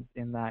students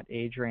in that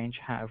age range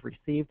have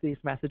received these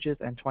messages,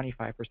 and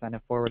 25%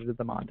 have forwarded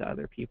them on to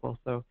other people.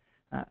 So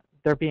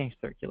they're being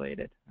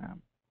circulated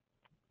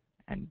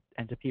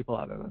and to people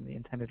other than the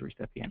intended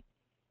recipient.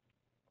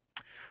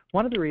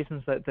 One of the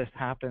reasons that this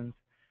happens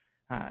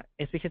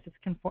is because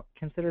it's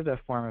considered a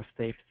form of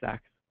safe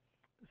sex.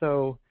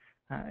 So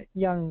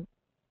young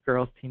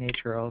girls,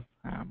 teenage girls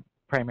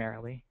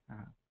primarily,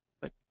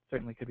 but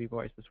certainly could be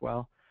boys as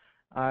well,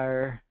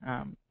 are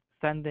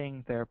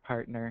sending their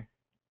partner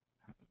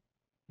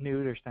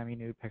nude or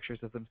semi-nude pictures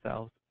of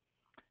themselves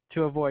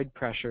to avoid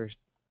pressures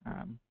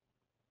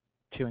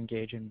to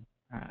engage in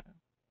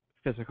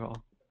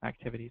physical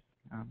activities,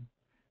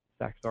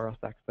 sex, oral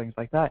sex, things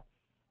like that.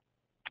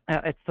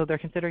 So they're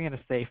considering it a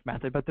safe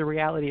method, but the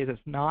reality is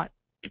it's not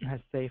as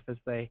safe as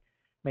they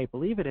may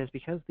believe it is,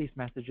 because these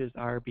messages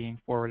are being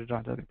forwarded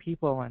onto other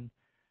people, and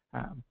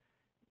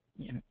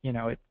you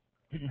know,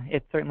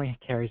 it certainly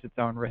carries its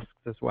own risks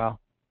as well.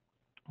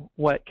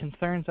 What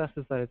concerns us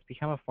is that it's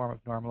become a form of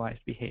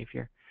normalized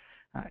behavior.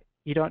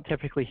 You don't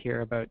typically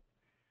hear about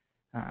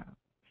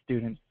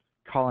students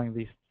calling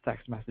these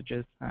text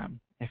messages.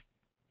 If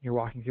you're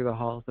walking through the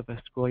halls of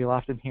a school, you'll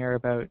often hear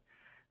about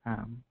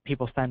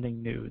people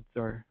sending nudes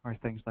or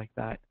things like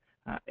that.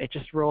 It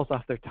just rolls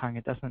off their tongue.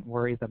 It doesn't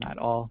worry them at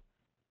all,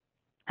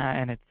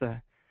 and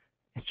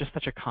it's just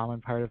such a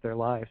common part of their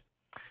lives.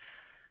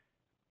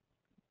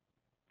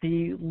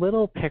 The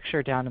little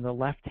picture down in the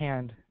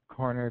left-hand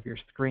corner of your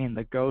screen,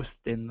 the ghost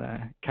in the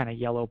kind of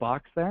yellow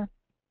box there,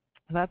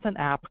 that's an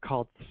app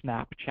called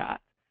Snapchat.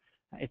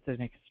 It's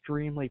an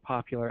extremely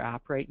popular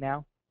app right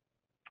now,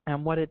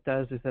 and what it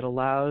does is it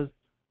allows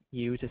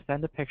you to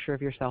send a picture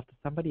of yourself to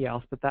somebody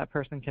else, but that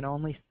person can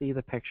only see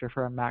the picture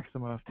for a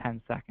maximum of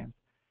 10 seconds.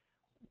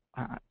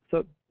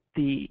 So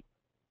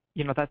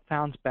that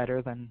sounds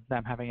better than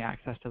them having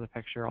access to the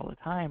picture all the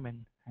time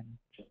and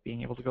just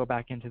being able to go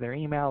back into their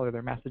email or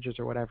their messages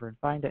or whatever and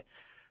find it.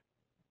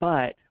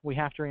 But we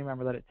have to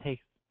remember that it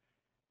takes,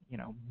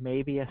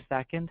 maybe a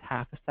second,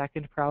 half a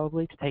second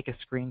probably, to take a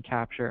screen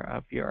capture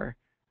of your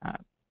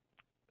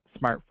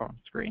smartphone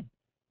screen.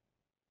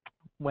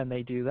 When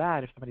they do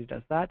that, if somebody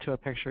does that to a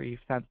picture you've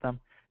sent them,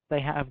 they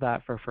have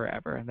that for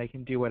forever, and they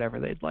can do whatever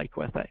they'd like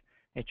with it.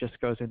 It just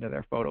goes into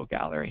their photo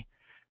gallery.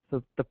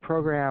 So the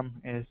program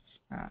is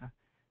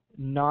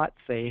not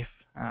safe,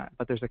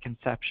 but there's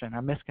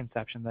a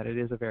misconception that it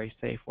is a very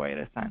safe way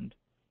to send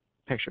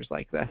pictures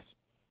like this.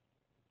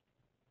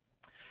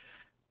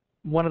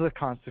 One of the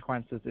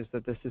consequences is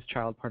that this is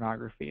child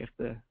pornography if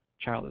the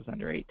child is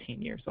under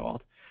 18 years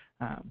old.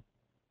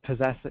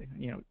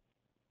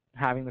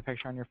 Having the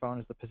picture on your phone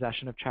is the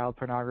possession of child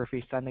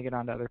pornography. Sending it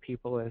on to other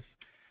people is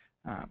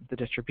the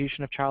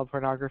distribution of child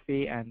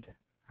pornography, and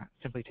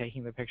simply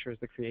taking the picture is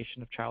the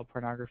creation of child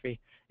pornography.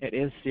 It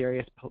is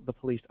serious. The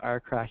police are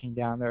cracking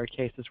down. There are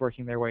cases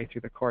working their way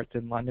through the courts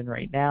in London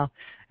right now,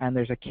 and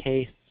there's a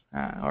case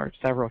or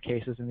several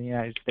cases in the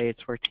United States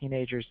where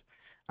teenagers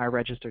are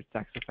registered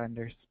sex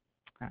offenders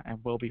and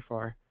will be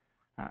for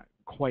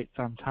quite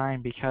some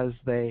time because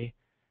they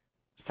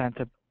sent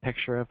a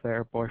picture of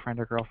their boyfriend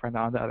or girlfriend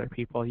onto other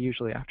people,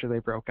 usually after they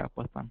broke up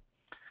with them.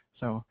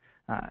 So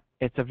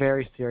it's a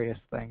very serious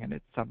thing, and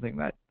it's something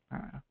that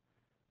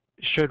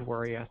should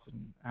worry us.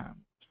 And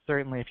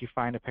certainly if you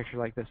find a picture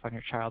like this on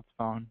your child's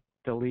phone,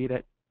 delete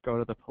it, go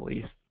to the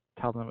police,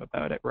 tell them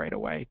about it right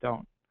away.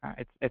 Don't.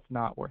 It's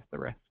not worth the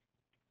risk.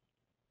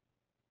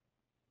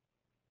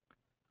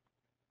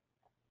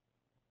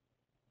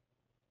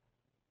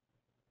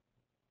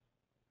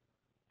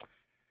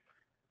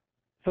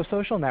 So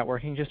social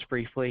networking, just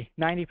briefly,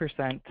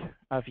 90%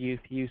 of youth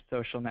use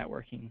social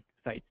networking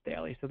sites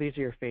daily. So these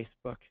are your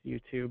Facebook,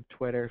 YouTube,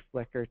 Twitter,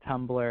 Flickr,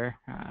 Tumblr,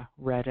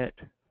 Reddit,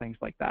 things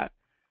like that.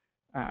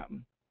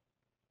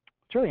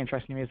 What's really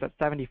interesting to me is that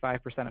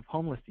 75% of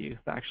homeless youth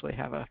actually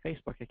have a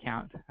Facebook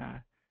account,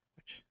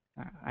 which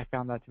I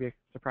found that to be a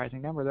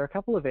surprising number. There are a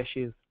couple of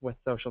issues with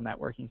social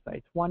networking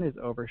sites. One is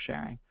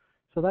oversharing.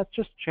 So that's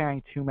just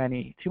sharing too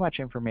much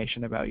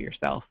information about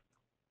yourself.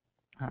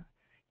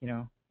 You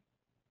know,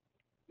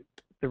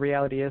 the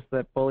reality is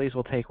that bullies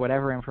will take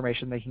whatever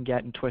information they can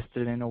get and twist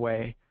it in a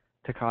way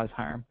to cause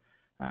harm.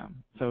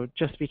 So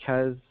just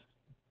because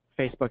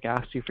Facebook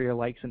asks you for your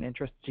likes and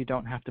interests, you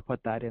don't have to put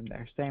that in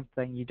there. Same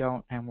thing, you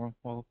don't, and we'll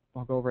go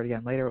over it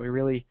again later. We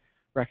really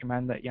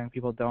recommend that young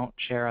people don't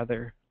share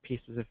other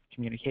pieces of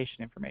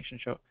communication information.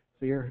 So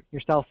your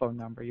cell phone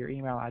number, your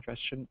email address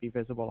shouldn't be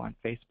visible on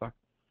Facebook.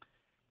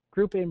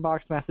 Group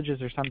inbox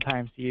messages are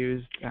sometimes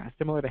used,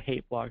 similar to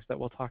hate blogs that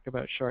we'll talk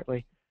about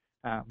shortly,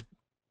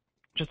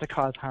 just to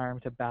cause harm,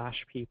 to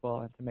bash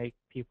people, and to make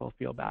people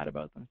feel bad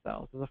about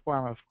themselves as a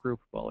form of group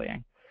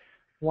bullying.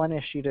 One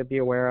issue to be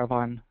aware of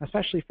on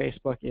especially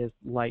Facebook is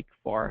like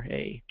for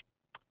a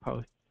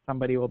post.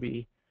 Somebody will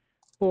be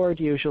bored,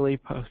 usually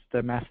post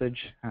a message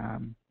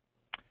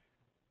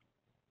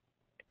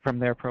from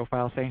their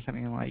profile saying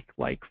something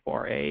like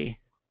for a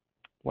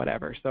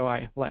whatever. So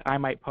I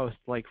might post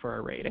like for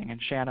a rating,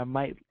 and Shanna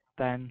might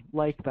then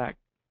like that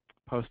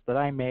post that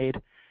I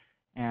made,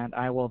 and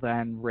I will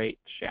then rate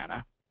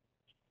Shanna.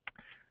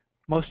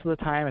 Most of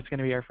the time it's going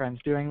to be our friends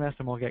doing this,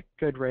 and we'll get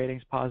good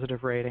ratings,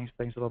 positive ratings,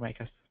 things that will make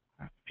us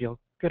feel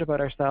good about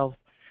ourselves.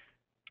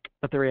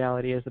 But the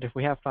reality is that if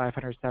we have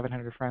 500,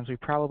 700 friends, we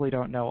probably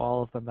don't know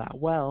all of them that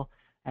well,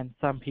 and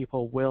some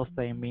people will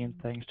say mean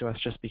things to us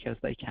just because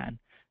they can.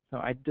 So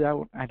I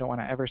don't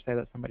want to ever say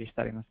that somebody's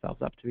setting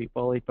themselves up to be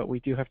bullied, but we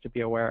do have to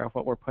be aware of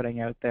what we're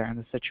putting out there and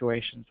the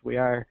situations we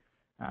are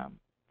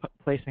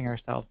placing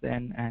ourselves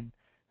in, and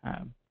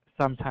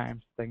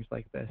sometimes things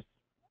like this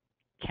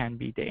can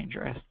be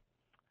dangerous.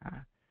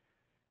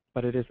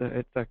 But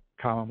it's a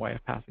common way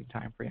of passing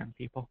time for young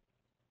people.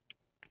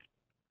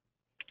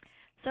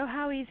 So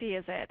how easy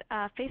is it?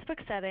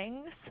 Facebook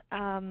settings,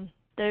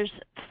 there's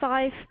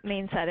 5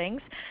 main settings.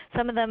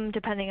 Some of them,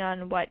 depending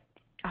on what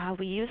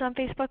we use on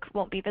Facebook,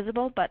 won't be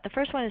visible, but the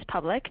first one is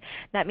public.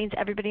 That means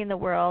everybody in the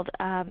world,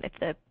 if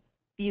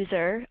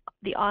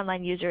the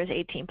online user is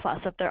 18 plus,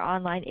 if their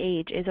online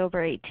age is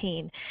over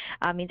 18,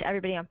 means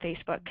everybody on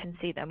Facebook can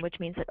see them, which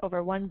means that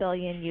over 1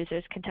 billion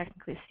users can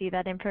technically see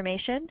that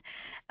information.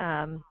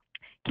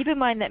 Keep in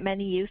mind that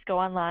many youth go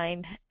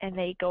online and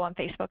they go on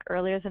Facebook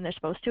earlier than they're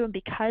supposed to, and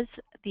because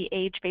the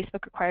age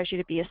Facebook requires you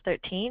to be is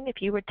 13,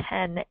 if you were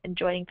 10 and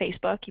joining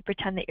Facebook, you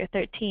pretend that you're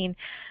 13,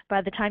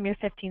 by the time you're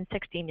 15,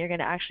 16, you're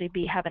going to actually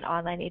have an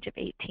online age of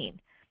 18.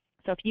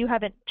 So if you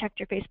haven't checked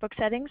your Facebook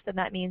settings, then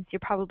that means you're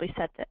probably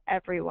set to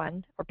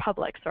everyone, or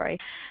public, sorry,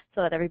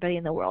 so that everybody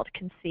in the world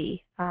can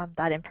see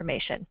that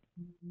information.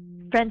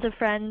 Friends of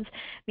friends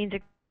means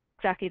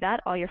exactly that,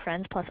 all your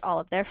friends plus all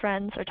of their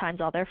friends, or times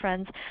all their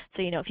friends.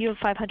 So if you have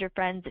 500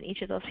 friends and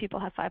each of those people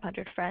have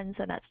 500 friends,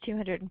 and that's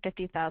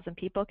 250,000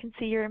 people can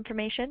see your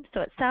information.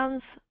 So it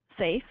sounds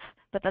safe,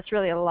 but that's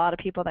really a lot of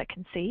people that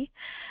can see.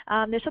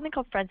 There's something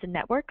called friends and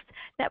networks.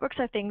 Networks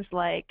are things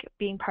like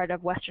being part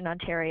of Western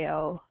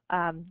Ontario,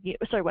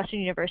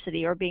 Western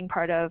University, or being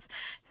part of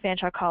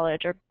Fanshawe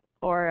College,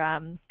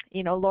 or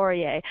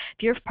Laurier.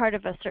 If you're part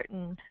of a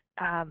certain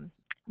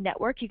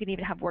network, you can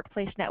even have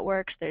workplace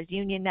networks, there's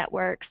union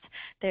networks,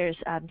 there's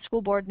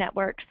school board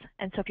networks,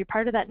 and so if you're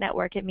part of that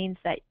network, it means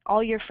that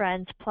all your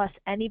friends plus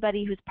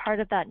anybody who's part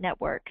of that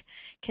network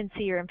can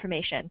see your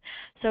information.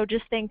 So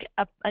just think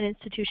of an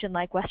institution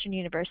like Western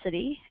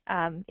University.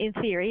 In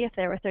theory, if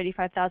there were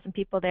 35,000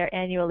 people there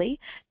annually,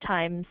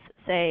 times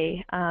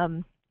say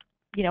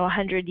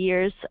 100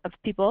 years of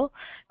people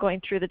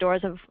going through the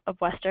doors of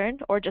Western,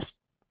 or just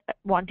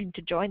wanting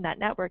to join that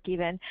network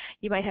even,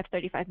 you might have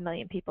 35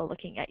 million people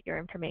looking at your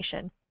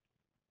information.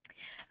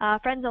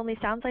 Friends only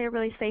sounds like a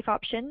really safe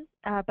option,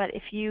 but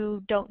if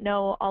you don't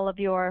know all of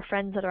your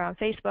friends that are on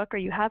Facebook, or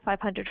you have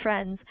 500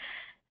 friends,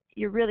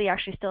 you're really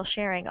actually still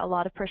sharing a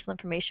lot of personal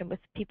information with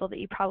people that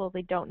you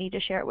probably don't need to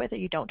share it with, or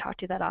you don't talk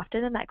to that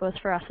often, and that goes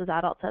for us as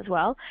adults as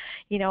well.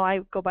 I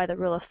go by the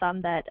rule of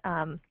thumb that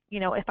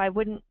if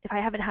I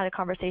haven't had a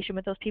conversation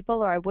with those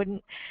people, or I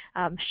wouldn't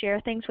share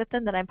things with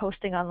them that I'm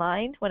posting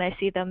online when I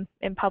see them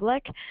in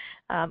public,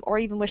 or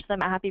even wish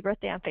them a happy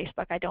birthday on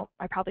Facebook,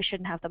 I probably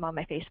shouldn't have them on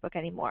my Facebook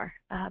anymore,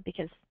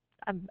 because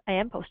I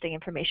am posting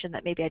information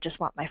that maybe I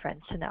just want my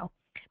friends to know.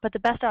 But the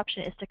best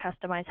option is to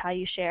customize how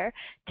you share.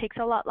 It takes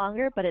a lot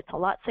longer, but it's a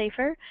lot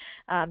safer.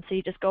 So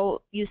you just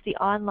go use the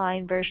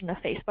online version of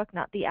Facebook,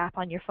 not the app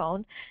on your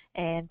phone,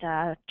 and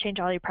change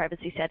all your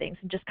privacy settings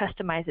and just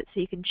customize it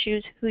so you can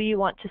choose who you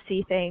want to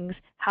see things,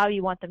 how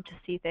you want them to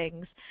see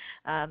things,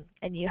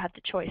 and you have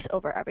the choice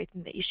over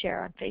everything that you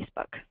share on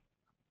Facebook.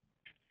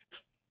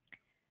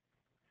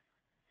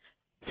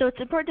 So it's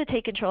important to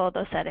take control of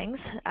those settings,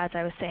 as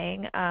I was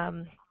saying.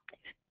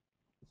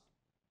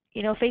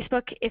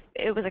 Facebook, if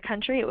it was a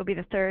country, it would be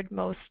the third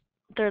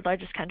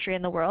largest country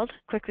in the world,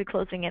 quickly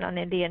closing in on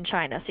India and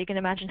China. So you can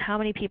imagine how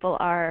many people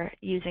are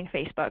using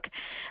Facebook.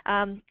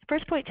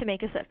 First point to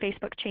make is that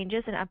Facebook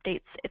changes and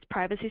updates its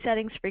privacy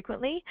settings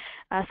frequently.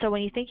 So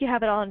when you think you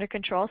have it all under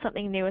control,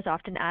 something new is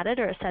often added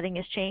or a setting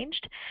is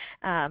changed.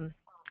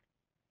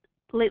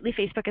 lately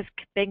Facebook has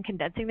been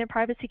condensing their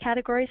privacy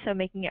category, so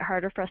making it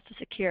harder for us to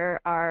secure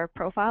our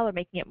profile or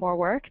making it more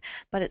work,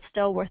 but it's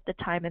still worth the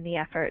time and the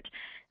effort.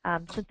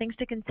 Some things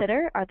to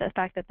consider are the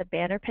fact that the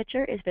banner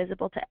picture is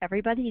visible to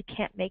everybody. You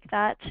can't make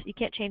that, you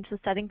can't change the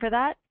setting for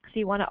that, so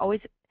you want to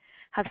always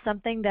have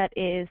something that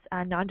is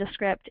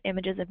nondescript,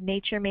 images of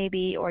nature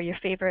maybe, or your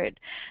favorite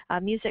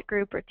music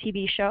group or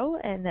TV show,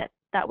 and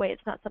that way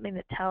it's not something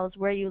that tells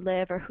where you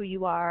live or who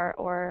you are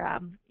or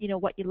you know,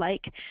 what you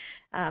like.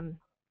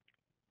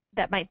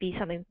 That might be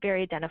something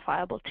very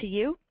identifiable to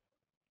you.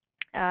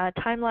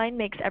 Timeline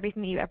makes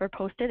everything that you ever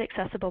posted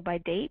accessible by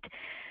date.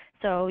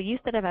 So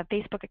youth that have had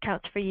Facebook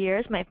accounts for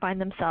years might find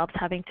themselves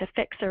having to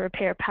fix or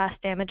repair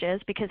past damages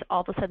because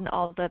all of a sudden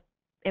all the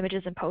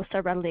images and posts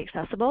are readily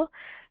accessible.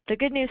 The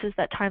good news is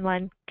that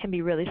timeline can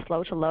be really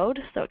slow to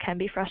load, so it can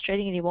be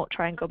frustrating and you won't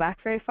try and go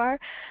back very far,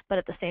 but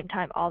at the same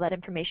time all that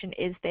information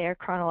is there,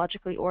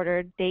 chronologically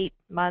ordered, date,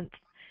 month,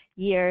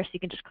 year, so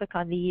you can just click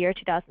on the year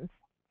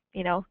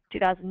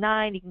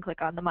 2009, you can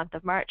click on the month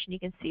of March and you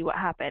can see what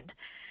happened.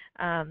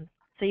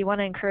 So you want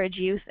to encourage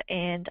youth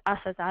and us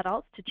as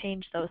adults to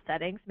change those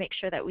settings, make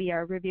sure that we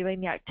are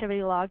reviewing the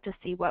activity log to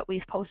see what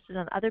we've posted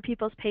on other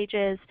people's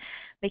pages,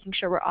 making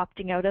sure we're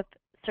opting out of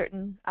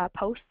certain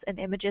posts and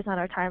images on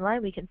our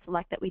timeline. We can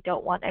select that we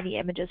don't want any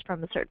images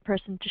from a certain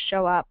person to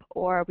show up,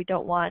 or we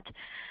don't want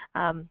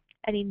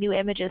any new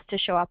images to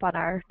show up on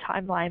our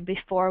timeline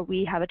before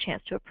we have a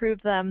chance to approve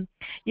them.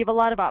 You have a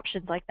lot of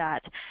options like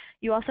that.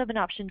 You also have an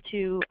option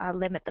to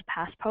limit the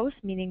past posts,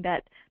 meaning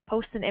that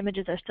posts and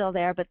images are still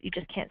there, but you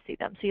just can't see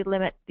them. So you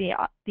limit the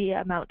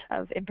amount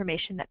of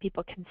information that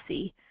people can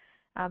see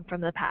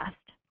from the past.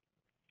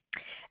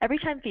 Every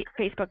time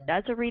Facebook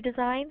does a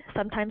redesign,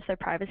 sometimes their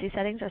privacy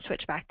settings are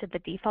switched back to the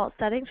default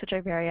settings, which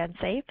are very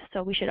unsafe.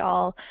 So we should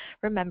all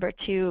remember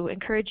to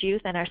encourage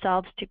youth and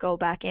ourselves to go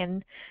back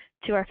in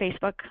to our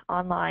Facebook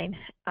online,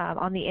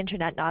 on the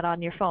internet, not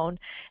on your phone,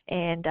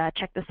 and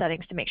check the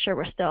settings to make sure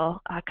we're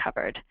still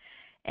covered,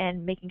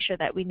 and making sure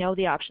that we know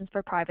the options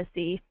for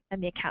privacy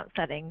and the account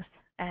settings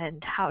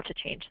and how to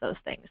change those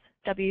things.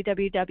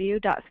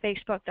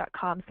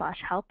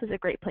 www.facebook.com/help is a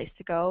great place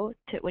to go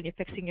when you're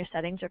fixing your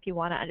settings or if you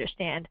want to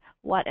understand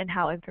what and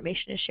how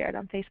information is shared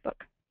on Facebook.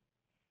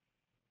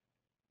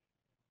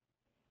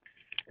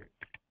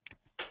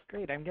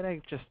 Great. I'm going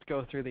to just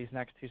go through these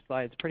next two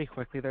slides pretty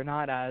quickly. They're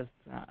not as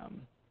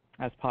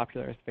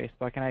popular as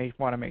Facebook, and I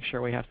want to make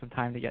sure we have some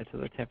time to get to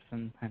the tips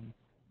and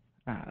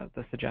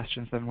the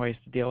suggestions and ways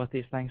to deal with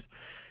these things.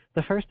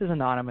 The first is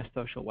anonymous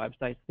social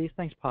websites. These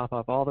things pop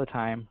up all the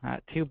time.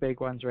 Two big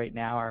ones right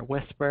now are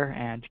Whisper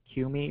and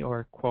Qme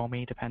or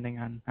Quomi, depending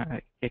on,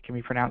 it can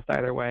be pronounced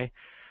either way.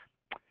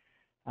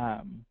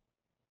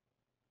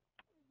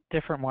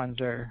 Different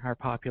ones are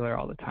popular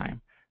all the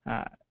time.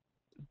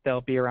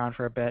 They'll be around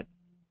for a bit.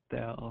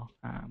 They'll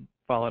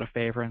fall out of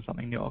favor and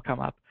something new will come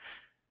up.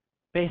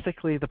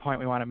 Basically, the point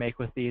we want to make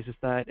with these is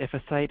that if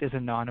a site is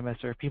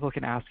anonymous or if people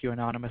can ask you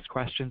anonymous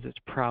questions, it's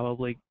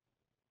probably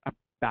a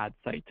bad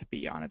site to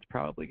be on. It's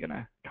probably going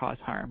to cause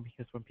harm,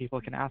 because when people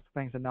can ask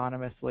things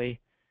anonymously,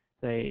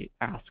 they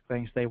ask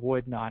things they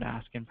would not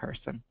ask in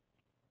person.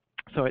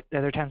 So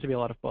there tends to be a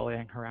lot of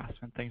bullying,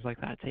 harassment, things like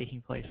that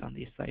taking place on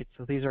these sites.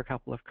 So these are a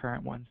couple of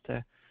current ones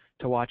to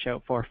watch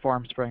out for.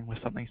 FormSpring was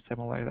something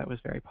similar that was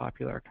very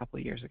popular a couple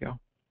of years ago.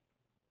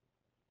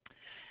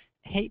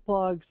 Hate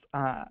blogs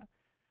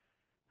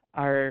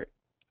are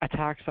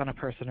attacks on a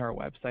person or a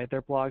website.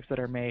 They're blogs that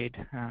are made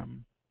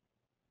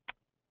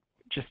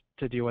just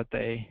to do what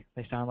they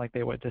sound like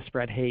they would, to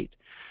spread hate.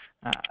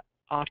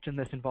 Often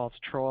this involves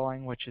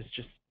trolling, which is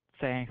just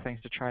saying things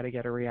to try to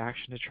get a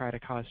reaction, to try to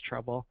cause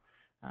trouble.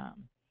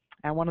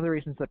 And one of the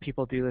reasons that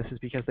people do this is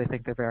because they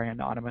think they're very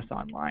anonymous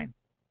online.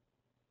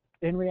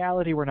 In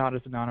reality, we're not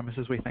as anonymous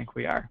as we think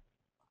we are,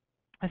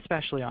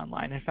 especially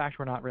online. In fact,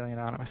 we're not really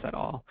anonymous at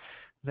all.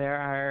 There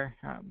are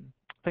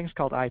things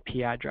called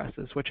IP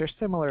addresses, which are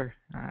similar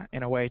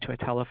in a way to a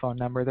telephone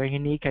number. They're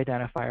unique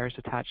identifiers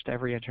attached to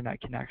every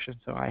internet connection.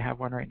 So I have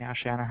one right now,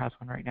 Shanna has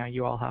one right now,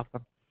 you all have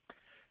them.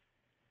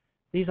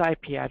 These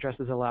IP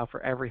addresses allow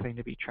for everything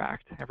to be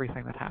tracked,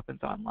 everything that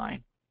happens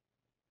online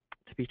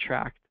to be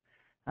tracked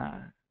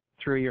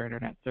through your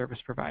internet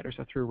service provider,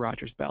 so through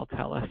Rogers, Bell,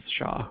 Telus,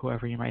 Shaw,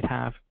 whoever you might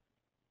have.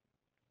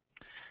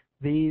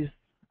 These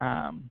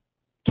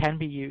can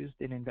be used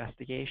in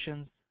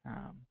investigations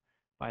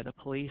by the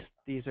police.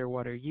 These are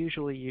what are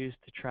usually used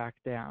to track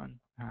down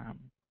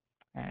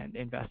and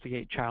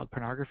investigate child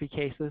pornography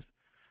cases.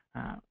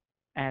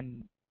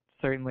 And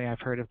certainly I've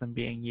heard of them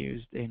being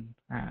used in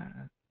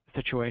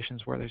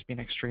situations where there's been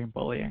extreme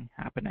bullying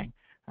happening.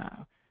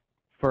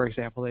 For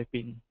example, they've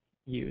been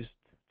used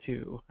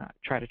to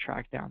try to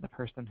track down the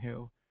person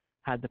who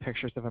had the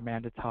pictures of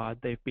Amanda Todd.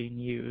 They've been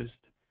used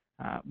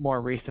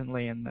more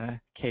recently in the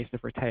case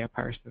of Rtea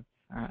Parsons,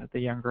 the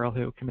young girl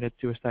who committed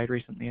suicide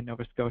recently in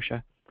Nova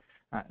Scotia.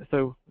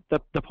 So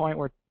the point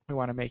we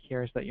want to make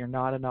here is that you're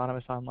not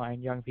anonymous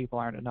online. Young people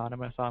aren't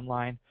anonymous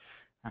online,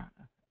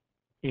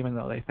 even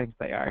though they think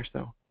they are.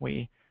 So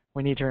we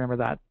need to remember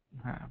that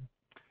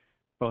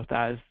both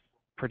as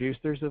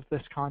producers of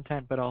this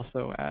content, but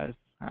also as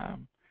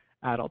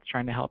adults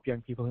trying to help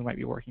young people who might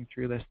be working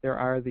through this. There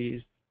are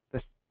this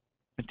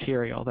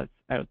material that's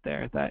out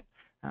there that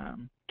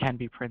can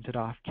be printed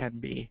off, can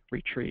be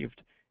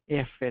retrieved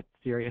if it's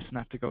serious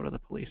enough to go to the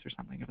police or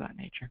something of that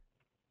nature.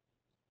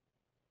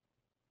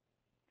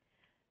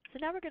 So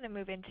now we're going to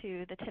move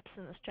into the tips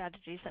and the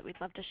strategies that we'd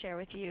love to share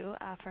with you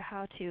for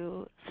how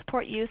to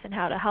support youth and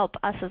how to help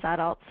us as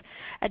adults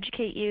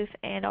educate youth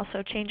and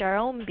also change our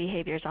own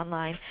behaviors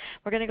online.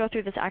 We're going to go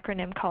through this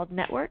acronym called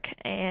NETWORK,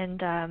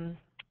 and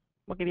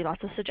we'll give you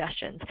lots of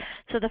suggestions.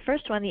 So the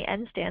first one, the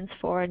N, stands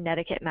for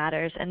Netiquette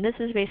Matters, and this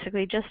is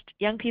basically just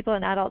young people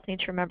and adults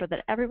need to remember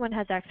that everyone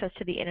has access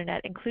to the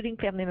internet, including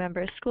family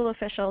members, school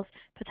officials,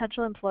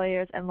 potential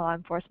employers, and law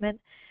enforcement.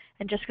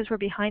 And just because we're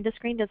behind a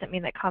screen doesn't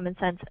mean that common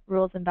sense,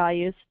 rules, and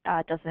values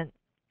doesn't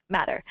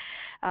matter.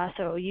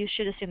 So you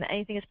should assume that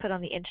anything that's put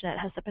on the internet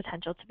has the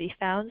potential to be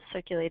found,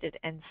 circulated,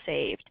 and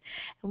saved.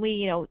 And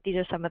these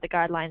are some of the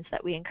guidelines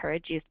that we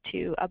encourage you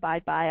to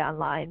abide by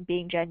online: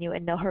 being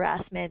genuine, no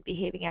harassment,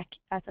 behaving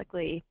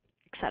ethically,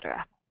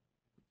 etc.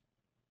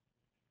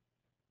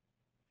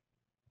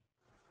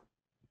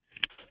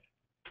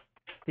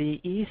 The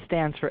E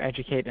stands for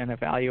educate and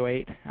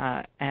evaluate,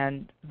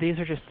 and these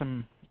are just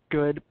some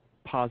good,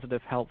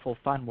 positive, helpful,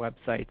 fun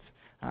websites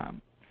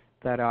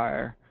that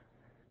are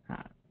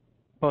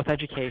both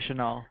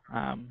educational,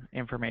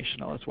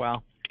 informational as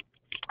well.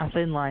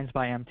 Thin Lines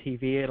by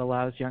MTV, it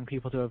allows young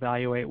people to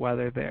evaluate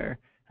whether their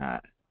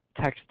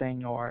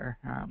texting or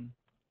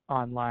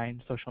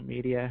online social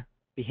media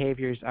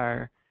behaviors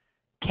are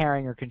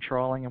caring or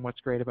controlling, and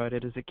what's great about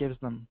it is it gives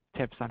them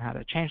tips on how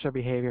to change their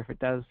behavior if it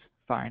does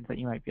find that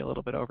you might be a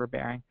little bit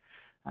overbearing.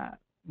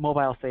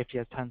 Mobile Safety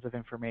has tons of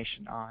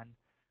information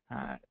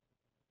on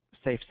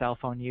safe cell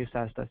phone use,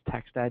 as does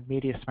TextEd.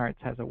 Media Smarts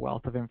has a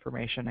wealth of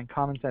information, and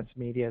Common Sense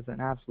Media is an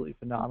absolutely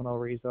phenomenal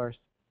resource.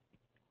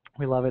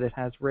 We love it. It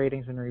has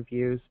ratings and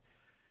reviews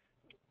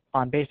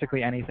on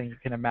basically anything you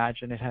can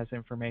imagine. It has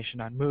information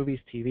on movies,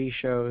 TV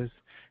shows,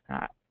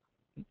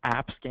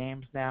 apps,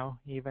 games now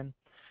even.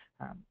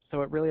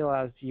 So it really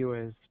allows you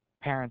as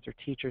parents or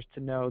teachers to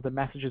know the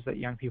messages that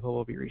young people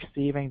will be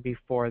receiving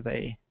before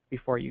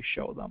you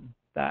show them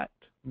that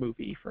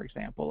movie, for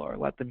example, or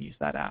let them use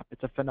that app.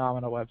 It's a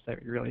phenomenal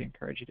website. We really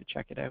encourage you to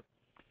check it out.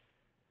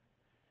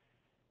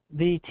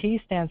 The T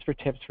stands for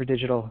tips for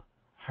digital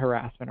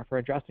harassment, or for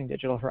addressing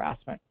digital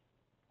harassment.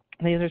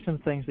 These are some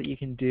things that you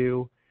can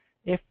do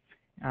if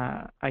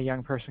a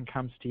young person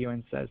comes to you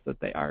and says that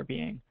they are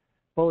being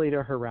bullied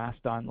or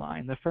harassed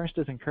online. The first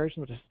is encourage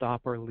them to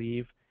stop or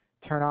leave,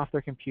 turn off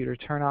their computer,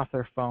 turn off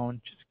their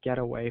phone, just get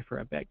away for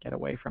a bit, get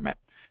away from it.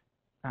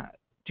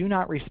 Do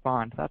not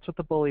respond. That's what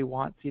the bully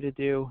wants you to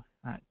do.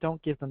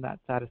 Don't give them that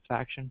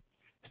satisfaction.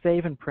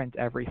 Save and print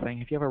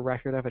everything. If you have a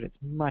record of it, it's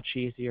much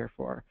easier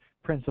for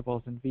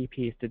principals and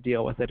VPs to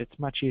deal with it. It's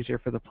much easier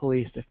for the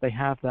police if they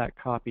have that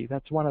copy.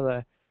 That's one of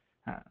the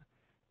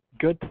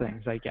good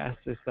things, I guess,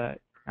 is that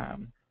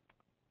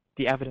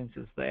the evidence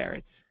is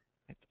there.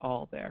 It's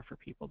all there for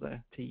people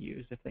to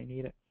use if they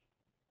need it.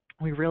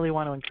 We really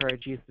want to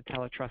encourage youth to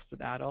tell a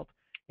trusted adult.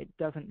 It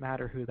doesn't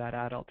matter who that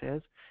adult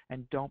is,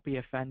 and don't be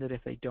offended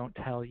if they don't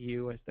tell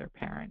you as their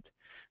parent.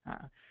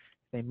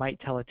 They might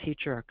tell a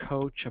teacher, a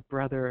coach, a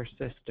brother or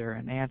sister,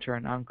 an aunt or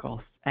an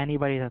uncle,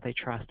 anybody that they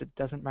trust. It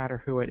doesn't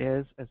matter who it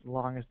is as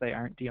long as they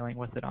aren't dealing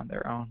with it on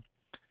their own.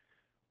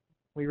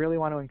 We really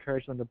want to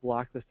encourage them to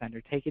block the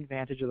sender. Take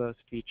advantage of those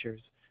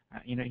features.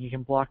 You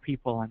can block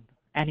people on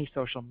any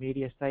social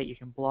media site. You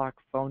can block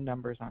phone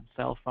numbers on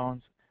cell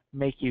phones.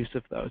 Make use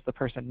of those. The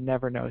person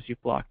never knows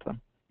you've blocked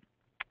them.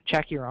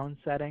 Check your own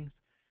settings.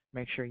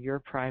 Make sure you're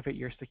private,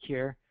 you're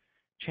secure.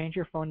 Change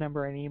your phone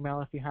number and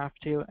email if you have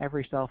to.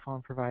 Every cell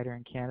phone provider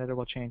in Canada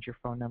will change your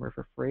phone number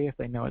for free if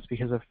they know it's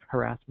because of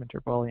harassment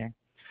or bullying.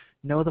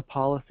 Know the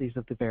policies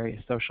of the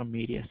various social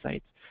media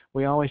sites.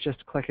 We always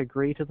just click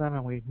agree to them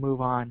and we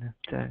move on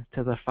to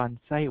the fun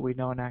site. We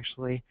don't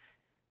actually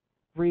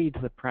read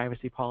the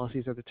privacy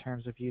policies or the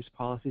terms of use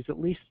policies, at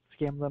least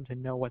skim them to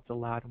know what's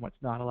allowed and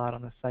what's not allowed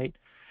on the site.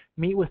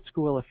 Meet with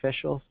school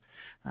officials.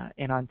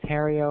 In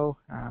Ontario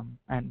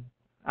and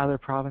other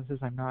provinces,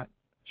 I'm not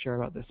sure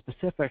about the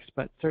specifics,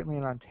 but certainly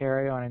in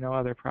Ontario, and I know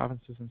other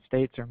provinces and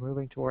states are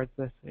moving towards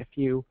this.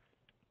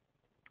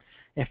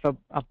 If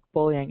a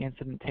bullying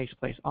incident takes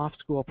place off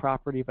school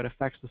property but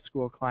affects the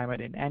school climate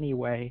in any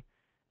way,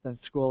 then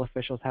school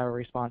officials have a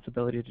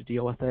responsibility to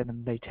deal with it,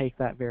 and they take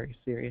that very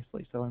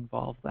seriously, so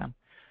involve them.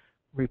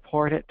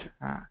 Report it.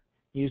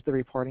 Use the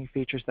reporting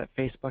features that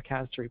Facebook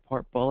has to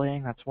report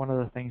bullying. That's one of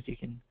the things you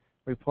can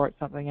report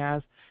something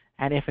as.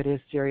 And if it is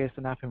serious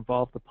enough,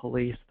 involve the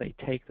police. They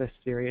take this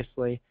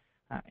seriously.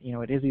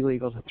 It is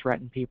illegal to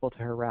threaten people, to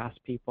harass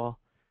people.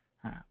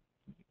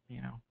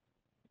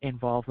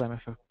 Involve them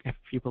if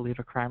you believe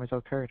a crime has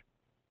occurred.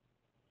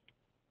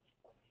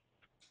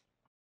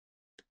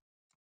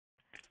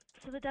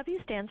 So the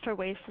W stands for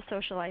ways to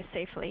socialize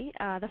safely.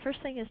 The first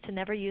thing is to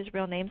never use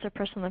real names or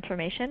personal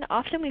information.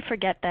 Often we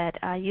forget that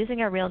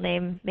using our real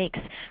name makes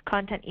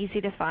content easy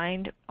to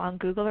find on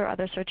Google or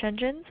other search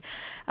engines,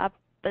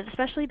 but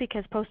especially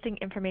because posting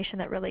information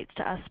that relates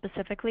to us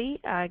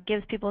specifically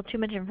gives people too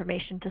much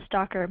information to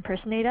stalk or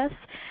impersonate us.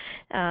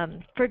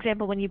 For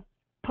example, when you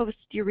post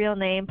your real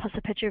name plus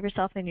a picture of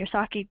yourself in your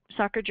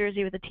soccer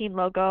jersey with a team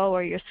logo,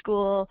 or your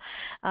school,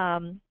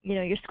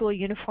 your school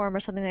uniform or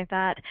something like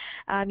that,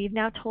 you've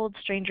now told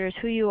strangers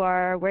who you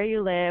are, where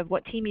you live,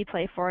 what team you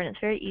play for, and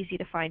it's very easy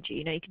to find you.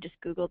 You can just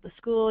Google the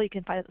school, you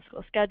can find the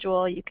school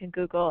schedule, you can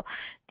Google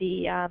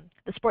the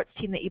sports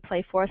team that you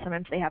play for.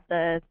 Sometimes they have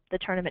the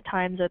tournament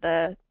times or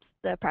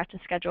the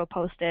practice schedule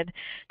posted.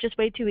 Just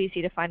way too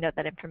easy to find out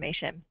that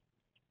information.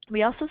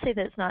 We also say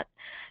that it's not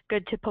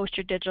good to post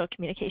your digital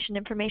communication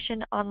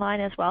information online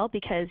as well,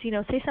 because,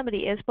 say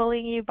somebody is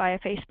bullying you via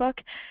Facebook,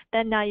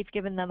 then now you've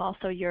given them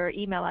also your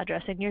email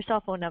address and your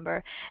cell phone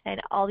number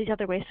and all these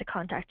other ways to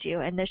contact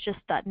you. And there's just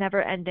that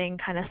never-ending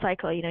kind of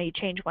cycle. You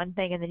change one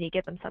thing and then you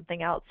give them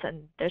something else,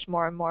 and there's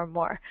more and more and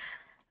more.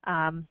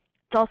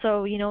 It's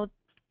also,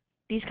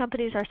 these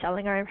companies are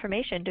selling our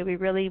information. Do we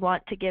really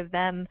want to give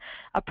them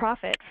a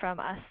profit from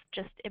us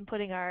just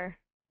inputting our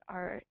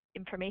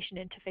information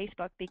into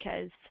Facebook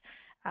because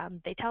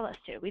they tell us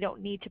to? We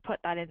don't need to put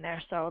that in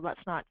there, so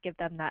let's not give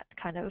them that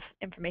kind of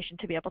information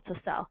to be able to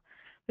sell.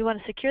 We want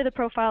to secure the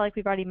profile, like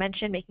we've already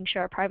mentioned, making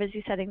sure our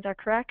privacy settings are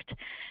correct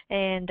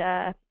and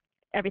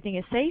everything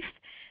is safe.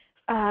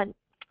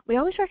 We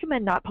always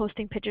recommend not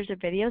posting pictures or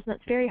videos, and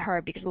that's very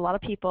hard because a lot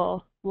of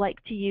people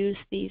like to use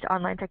these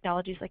online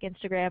technologies like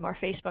Instagram or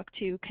Facebook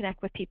to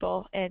connect with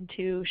people and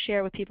to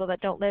share with people that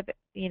don't live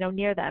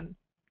near them.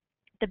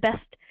 The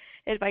best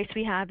advice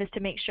we have is to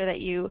make sure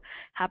that you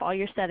have all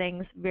your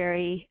settings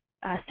very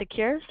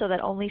secure so that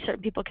only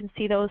certain people can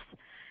see those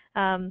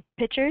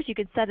pictures. You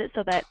can set it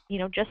so that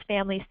just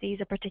family sees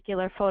a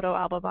particular photo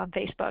album on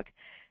Facebook.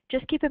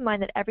 Just keep in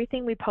mind that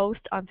everything we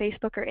post on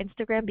Facebook or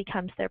Instagram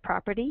becomes their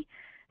property,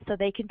 so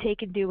they can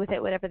take and do with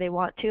it whatever they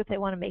want to. If they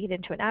want to make it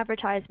into an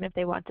advertisement, if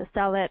they want to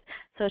sell it.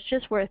 So it's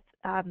just worth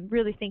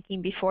really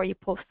thinking before you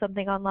post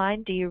something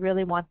online. Do you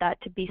really want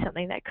that to be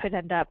something that could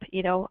end up,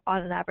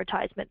 on an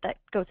advertisement that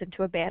goes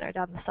into a banner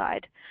down the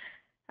side?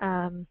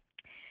 And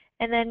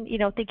then,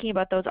 thinking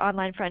about those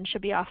online friends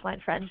should be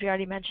offline friends. We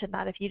already mentioned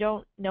that. If you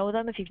don't know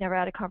them, if you've never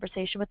had a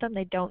conversation with them,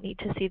 they don't need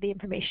to see the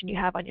information you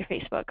have on your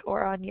Facebook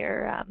or on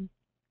your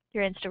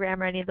Instagram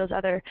or any of those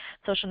other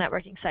social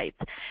networking sites.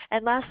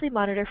 And lastly,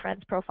 monitor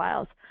friends'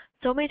 profiles.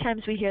 So many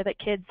times we hear that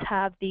kids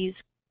have these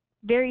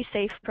very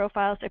safe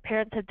profiles. Their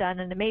parents have done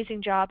an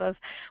amazing job of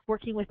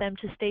working with them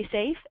to stay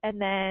safe, and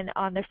then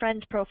on their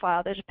friend's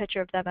profile there's a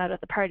picture of them out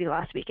at the party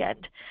last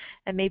weekend,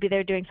 and maybe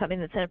they're doing something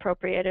that's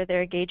inappropriate or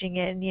they're engaging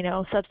in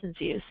substance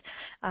use.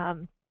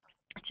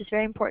 It's just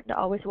very important to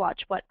always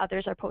watch what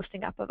others are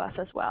posting up of us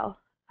as well,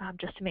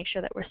 just to make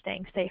sure that we're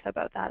staying safe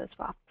about that as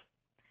well.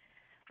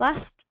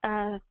 Last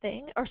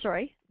thing, or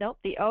sorry, nope,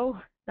 the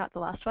O, not the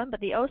last one, but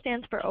the O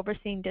stands for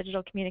overseeing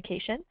digital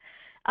communication.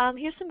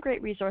 Here's some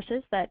great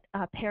resources that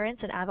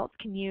parents and adults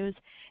can use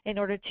in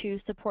order to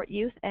support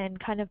youth and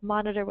kind of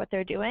monitor what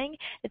they're doing.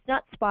 It's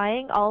not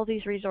spying. All of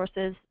these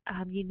resources,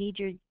 you need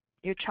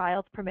your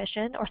child's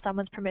permission or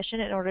someone's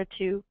permission in order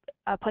to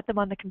put them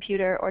on the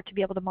computer or to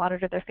be able to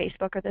monitor their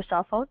Facebook or their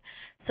cell phone.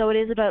 So it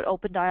is about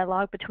open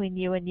dialogue between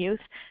you and youth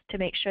to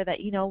make sure that,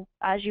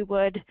 as you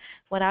would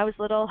when I was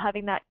little,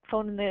 having that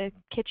phone in the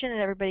kitchen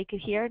and everybody could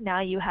hear, now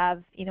you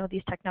have,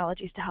 these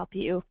technologies to help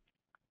you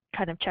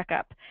kind of check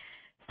up.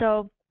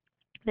 So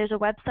there's a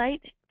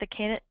website, the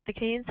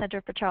Canadian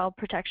Centre for Child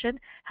Protection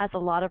has a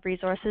lot of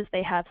resources.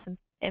 They have some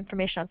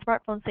information on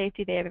smartphone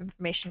safety. They have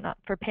information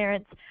for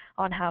parents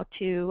on how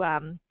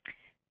to,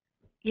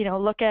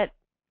 look at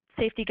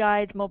safety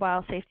guides,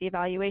 mobile safety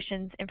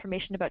evaluations,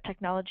 information about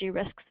technology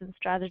risks and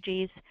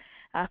strategies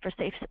for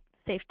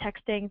safe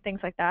texting,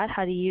 things like that,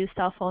 how to use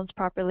cell phones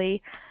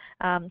properly.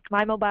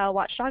 My mobile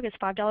watchdog is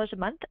 $5 a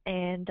month,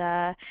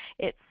 and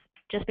it's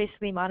just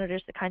basically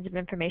monitors the kinds of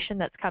information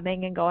that's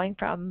coming and going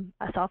from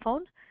a cell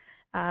phone.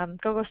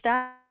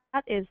 GoGoStat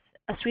is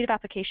a suite of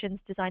applications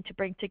designed to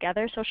bring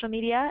together social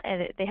media,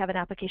 and they have an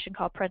application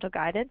called Parental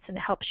Guidance, and it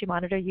helps you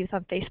monitor youth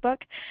on Facebook.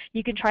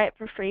 You can try it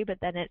for free, but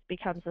then it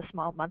becomes a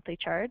small monthly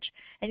charge,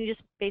 and you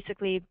just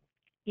basically,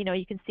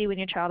 you can see when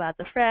your child adds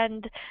a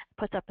friend,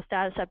 puts up a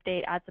status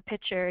update, adds a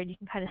picture, and you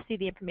can kind of see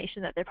the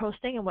information that they're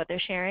posting and what they're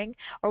sharing,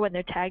 or when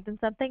they're tagged in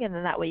something, and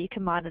then that way you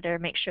can monitor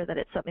and make sure that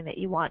it's something that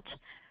you want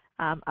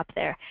up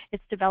there.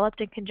 It's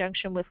developed in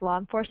conjunction with law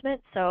enforcement,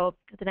 so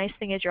the nice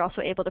thing is you're also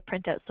able to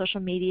print out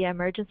social media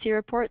emergency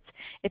reports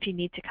if you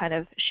need to kind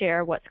of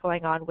share what's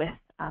going on with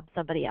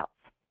somebody else.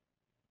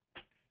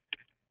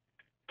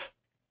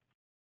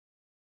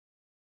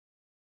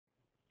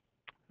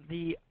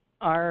 The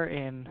R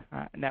in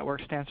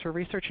network stands for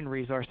research and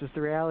resources.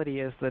 The reality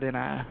is that in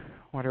a,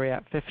 what are we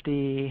at,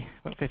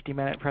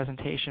 50-minute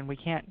presentation, we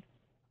can't,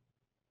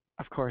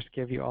 of course,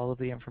 give you all of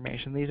the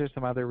information. These are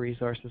some other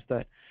resources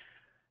that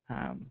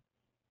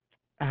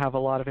have a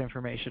lot of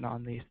information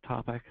on these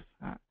topics.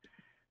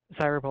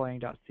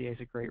 Cyberbullying.ca is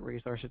a great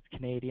resource. It's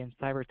Canadian.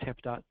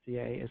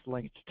 Cybertip.ca is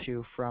linked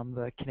to from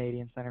the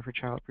Canadian Centre for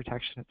Child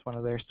Protection. It's one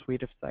of their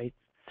suite of sites.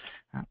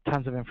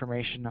 Tons of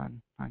information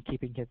on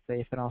keeping kids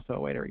safe, and also a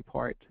way to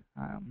report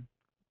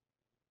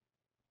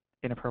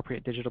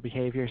inappropriate digital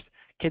behaviors.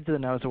 Kids in the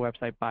Know is a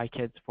website by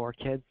kids for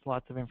kids.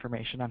 Lots of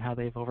information on how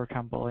they've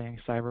overcome bullying,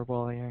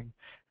 cyberbullying,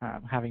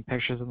 having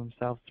pictures of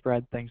themselves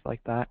spread, things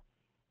like that.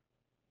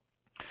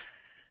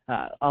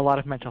 A lot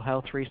of mental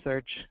health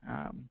research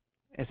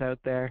is out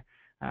there.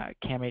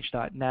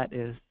 CAMH.net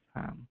is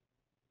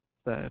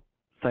the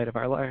site of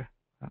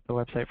the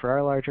website for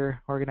our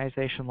larger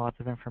organization. Lots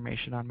of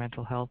information on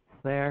mental health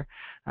there.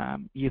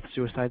 Youth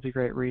Suicide's a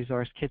great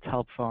resource. Kids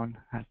Help Phone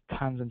has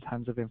tons and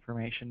tons of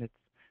information. It's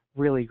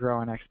really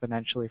growing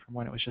exponentially from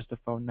when it was just a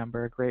phone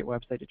number. A great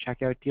website to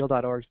check out.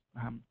 Deal.org,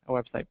 a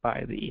website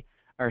by the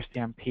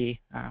RCMP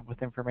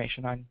with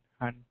information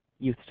on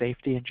youth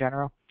safety in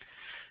general.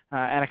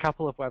 And a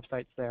couple of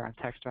websites there on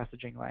text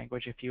messaging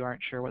language. If you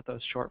aren't sure what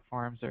those short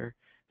forms or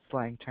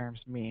slang terms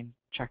mean,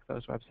 check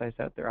those websites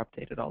out. They're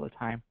updated all the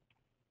time.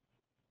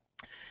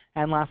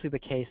 And lastly, the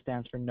K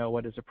stands for Know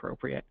What Is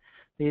Appropriate.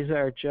 These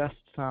are just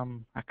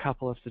a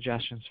couple of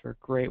suggestions for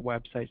great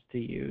websites to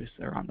use.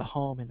 They're on the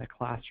home, in the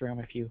classroom,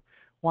 if you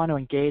want to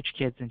engage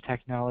kids in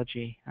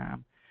technology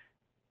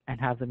and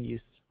have them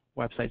use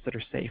websites that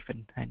are safe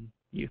and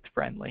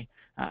youth-friendly.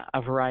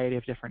 A variety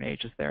of different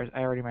ages there.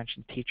 I already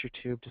mentioned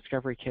TeacherTube.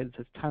 Discovery Kids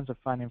has tons of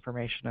fun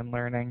information and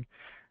learning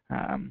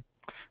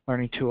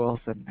tools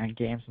and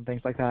games and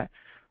things like that.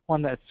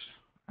 One that's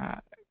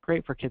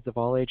great for kids of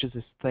all ages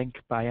is Think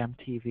by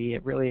MTV.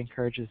 It really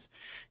encourages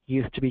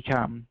youth to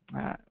become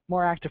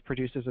more active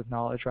producers of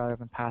knowledge rather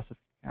than passive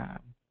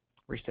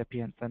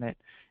recipients, and it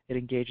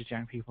engages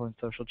young people in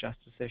social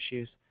justice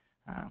issues.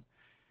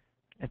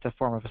 It's a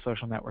form of a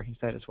social networking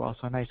site as well,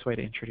 so a nice way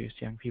to introduce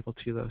young people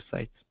to those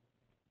sites.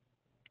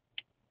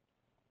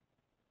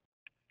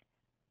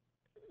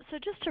 So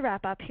just to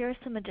wrap up, here are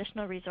some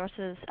additional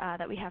resources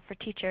that we have for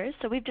teachers.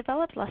 So we've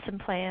developed lesson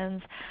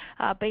plans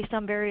based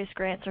on various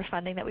grants or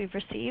funding that we've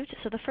received.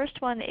 So the first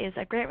one is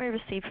a grant we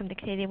received from the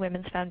Canadian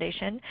Women's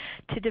Foundation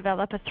to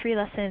develop a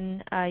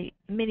 3-lesson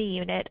mini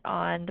unit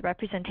on the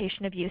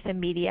representation of youth in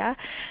media.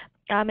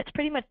 It's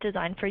pretty much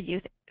designed for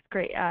youth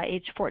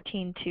age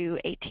 14 to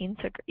 18,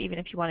 so even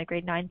if you want a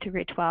grade 9 to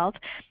grade 12.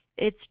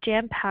 It's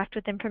jam-packed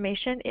with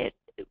information. It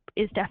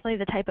is definitely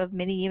the type of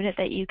mini unit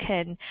that you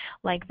can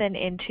lengthen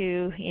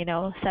into,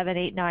 7,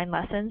 8, 9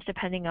 lessons,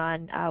 depending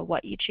on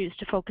what you choose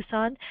to focus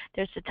on.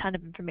 There's a ton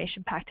of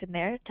information packed in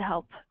there to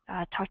help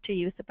talk to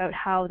youth about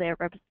how they're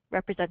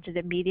represented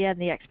in media and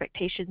the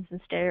expectations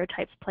and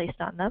stereotypes placed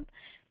on them.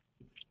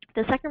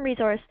 The second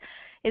resource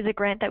is a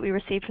grant that we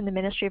received from the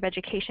Ministry of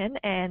Education,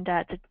 and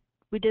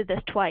we did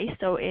this twice,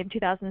 so in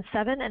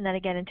 2007 and then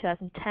again in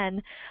 2010,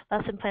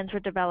 lesson plans were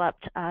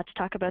developed to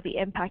talk about the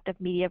impact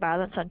of media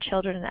violence on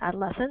children and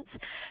adolescents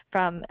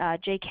from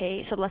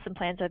JK, so lesson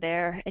plans are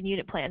there, and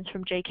unit plans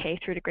from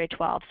JK through to grade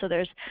 12. So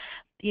there's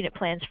unit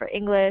plans for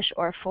English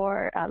or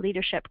for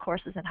leadership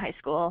courses in high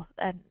school,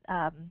 and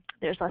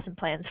there's lesson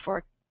plans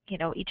for,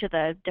 each of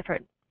the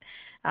different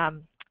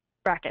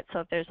brackets.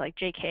 So if there's like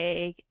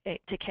JK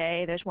to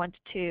K, there's 1 to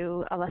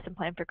 2, a lesson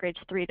plan for grades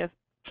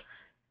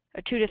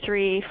 2 to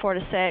 3, 4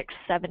 to 6,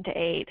 7 to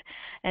 8,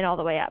 and all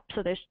the way up.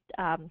 So there's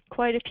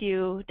quite a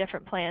few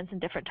different plans and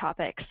different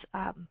topics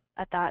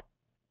at that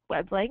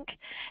web link.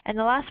 And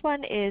the last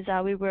one is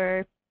we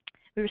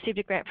received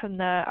a grant from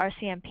the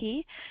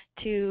RCMP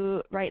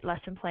to write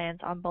lesson plans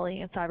on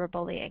bullying and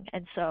cyberbullying.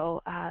 And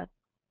so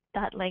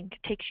that link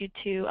takes you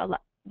to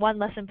one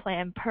lesson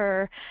plan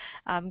per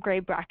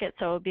grade bracket.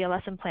 So it would be a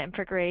lesson plan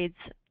for grades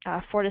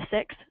 4 to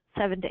 6,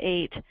 7 to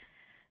 8,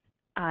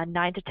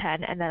 9 to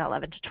 10, and then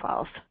 11 to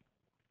 12.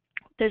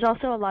 There's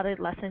also a lot of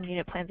lesson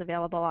unit plans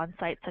available on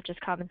sites such as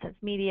Common Sense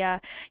Media,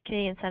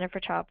 Canadian Centre for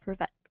Child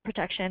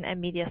Protection,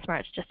 and Media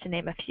Smarts, just to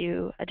name a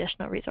few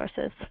additional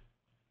resources.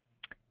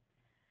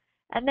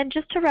 And then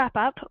just to wrap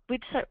up,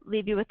 we'd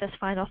leave you with this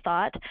final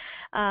thought.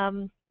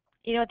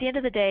 At the end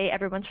of the day,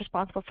 everyone's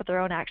responsible for their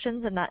own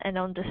actions and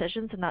own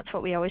decisions, and that's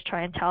what we always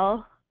try and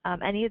tell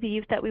any of the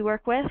youth that we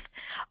work with.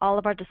 All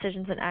of our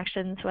decisions and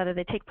actions, whether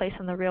they take place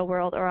in the real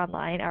world or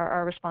online, are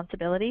our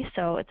responsibility.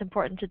 So it's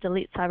important to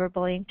delete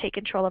cyberbullying, take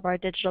control of our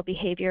digital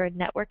behavior and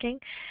networking,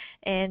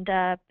 and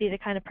be the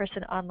kind of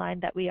person online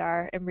that we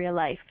are in real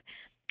life.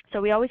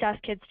 So we always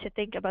ask kids to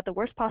think about the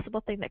worst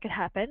possible thing that could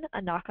happen: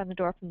 a knock on the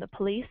door from the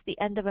police, the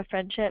end of a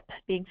friendship,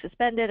 being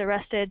suspended,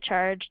 arrested,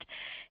 charged,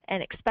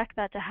 and expect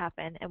that to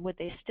happen. And would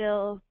they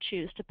still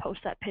choose to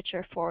post that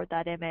picture, forward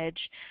that image,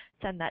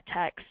 send that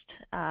text,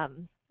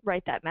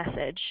 write that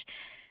message,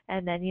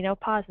 and then,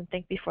 pause and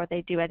think before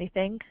they do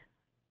anything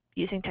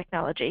using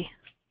technology.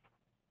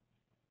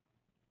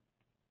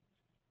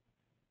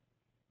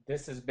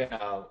 This has been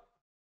a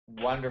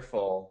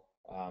wonderful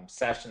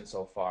session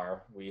so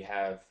far. We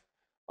have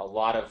a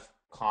lot of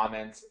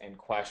comments and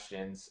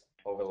questions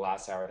over the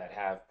last hour that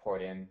have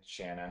poured in,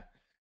 Shanna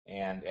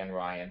and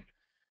Ryan.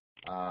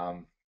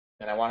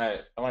 and I want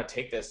to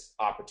take this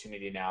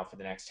opportunity now for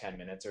the next 10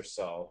 minutes or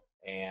so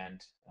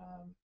and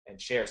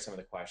share some of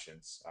the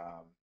questions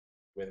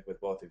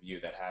with both of you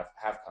that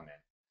have come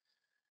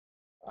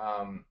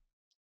in.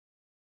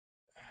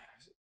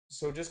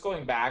 So just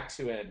going back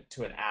to an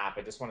app,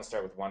 I just want to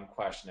start with one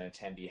question an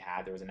attendee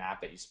had. There was an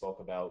app that you spoke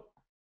about,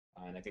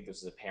 and I think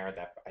this is a parent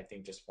that I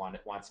think just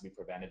wants to be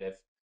preventative.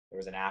 There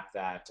was an app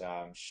that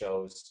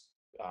shows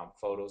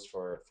photos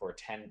for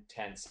 10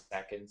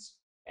 seconds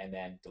and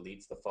then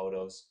deletes the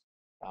photos.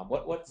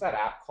 What's that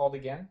app called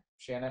again,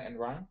 Shanna and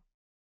Ryan?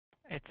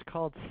 It's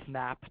called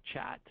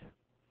Snapchat.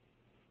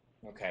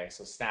 Okay,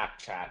 so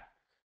Snapchat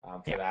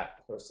for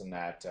that person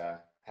that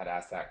had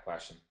asked that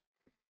question.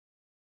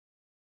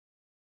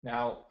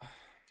 Now,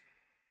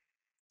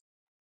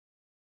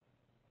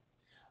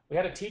 we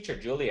had a teacher,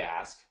 Julie,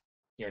 ask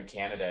here in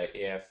Canada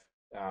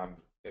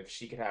if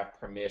she could have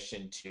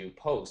permission to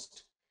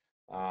post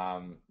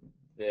um,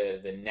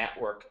 the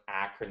network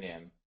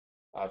acronym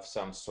of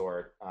some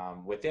sort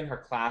within her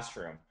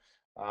classroom.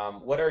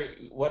 What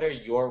are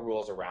your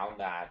rules around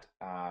that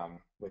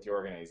with your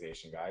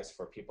organization, guys,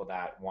 for people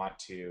that want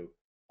to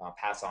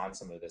pass on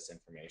some of this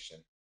information?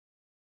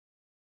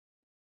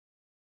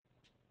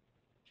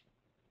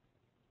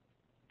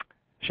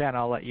 Shanna,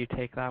 I'll let you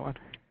take that one.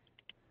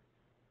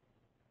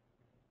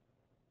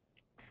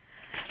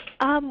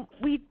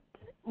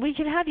 We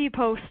can have you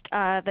post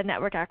the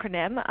network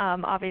acronym.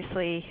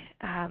 Obviously,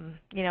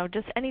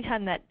 just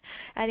anytime that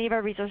any of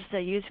our resources are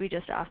used, we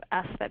just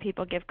ask that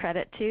people give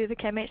credit to the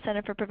CAMH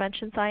Centre for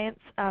Prevention Science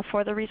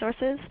for the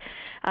resources.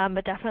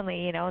 But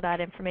definitely,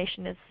 that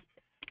information is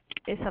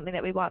something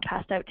that we want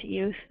passed out to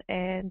youth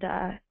and,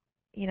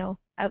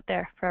 out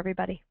there for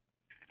everybody.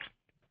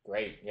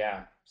 Great,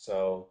 yeah.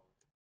 So,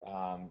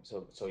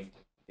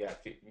 yeah,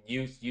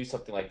 use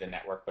something like the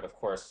network, but of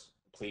course,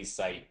 please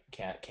cite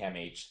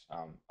CAMH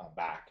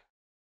back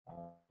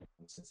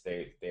since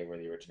they were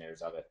the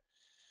originators of it.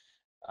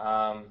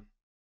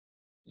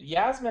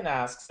 Yasmin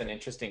asks an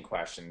interesting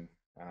question,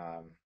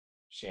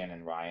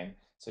 Shannon Ryan.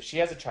 So she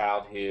has a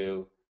child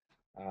who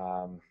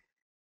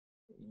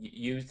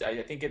used.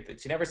 I think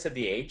she never said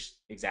the age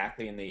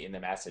exactly in the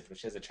message, but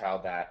she has a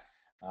child that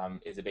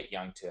is a bit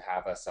young to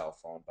have a cell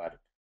phone, but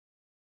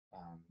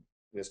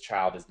this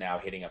child is now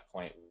hitting a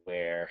point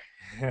where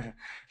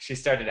she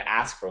started to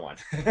ask for one.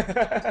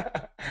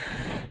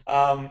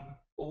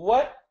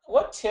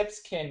 What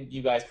tips can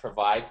you guys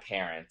provide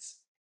parents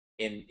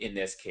in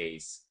this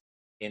case,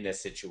 in this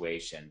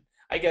situation?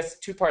 I guess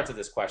two parts of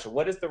this question.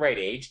 What is the right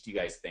age, do you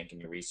guys think, in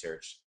your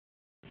research?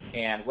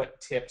 And what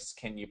tips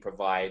can you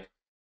provide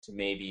to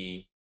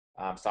maybe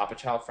stop a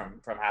child from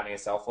having a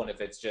cell phone if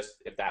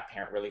that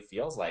parent really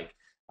feels like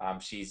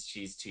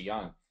she's too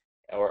young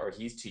or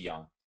he's too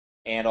young?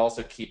 And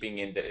also keeping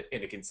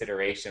into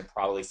consideration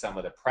probably some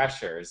of the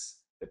pressures,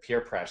 the peer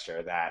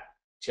pressure that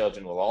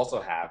children will also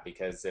have,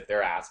 because if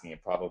they're asking,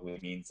 it probably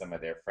means some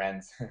of their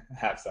friends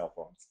have cell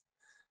phones.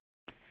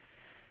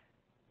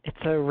 It's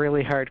a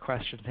really hard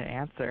question to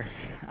answer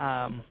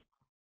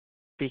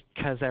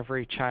because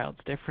every child's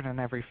different and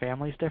every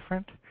family's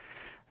different,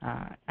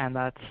 and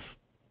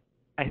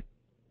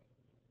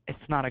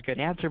it's not a good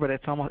answer, but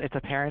it's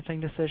a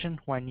parenting decision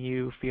when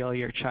you feel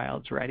your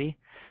child's ready.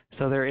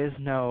 So there is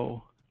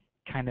no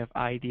kind of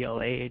ideal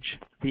age.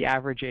 The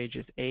average age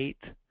is 8.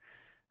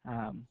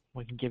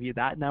 We can give you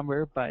that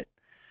number, but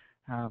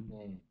does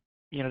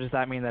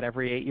that mean that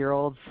every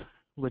 8-year-old's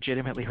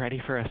legitimately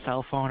ready for a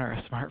cell phone or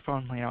a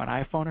smartphone, an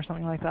iPhone or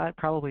something like that?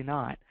 Probably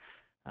not.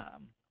 So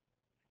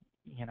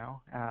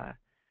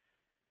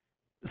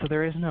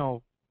there is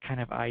no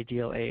kind of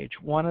ideal age.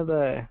 One of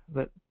the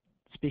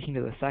speaking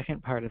to the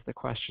second part of the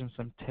question,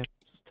 some tips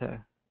to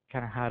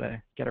kind of how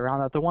to get around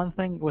that. The one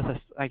thing with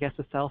I guess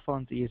a cell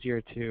phone's easier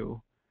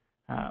to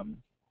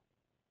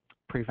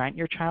prevent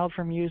your child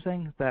from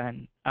using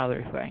than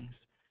other things.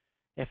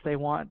 If they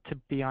want to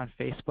be on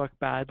Facebook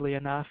badly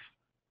enough,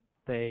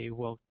 they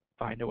will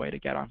find a way to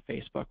get on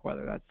Facebook,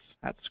 whether that's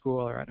at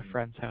school or at a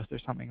friend's house or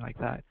something like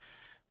that.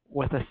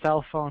 With a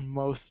cell phone,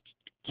 most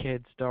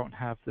kids don't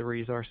have the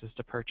resources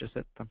to purchase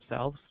it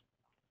themselves.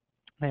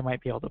 They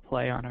might be able to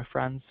play on a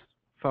friend's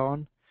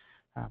phone,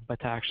 but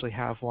to actually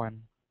have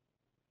one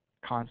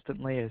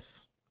constantly is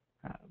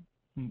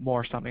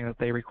more something that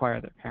they require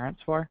their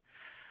parents for.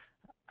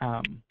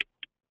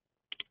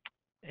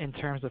 In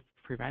terms of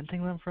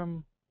preventing them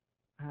from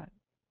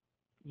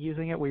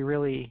using it, we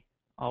really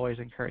always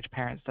encourage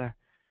parents to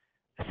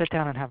sit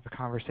down and have a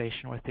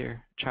conversation with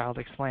your child,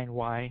 explain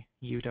why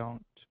you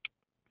don't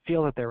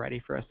feel that they're ready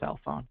for a cell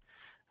phone.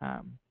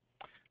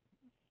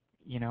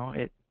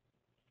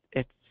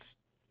 It's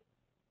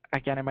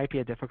again, it might be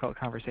a difficult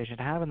conversation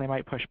to have, and they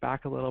might push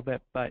back a little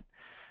bit, but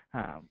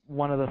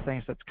one of the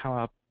things that's come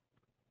up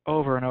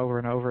over and over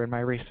and over in my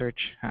research,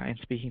 in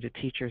speaking to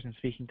teachers and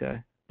speaking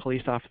to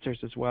police officers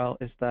as well,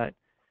 is that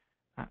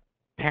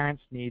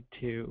parents need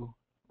to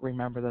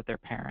remember that they're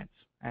parents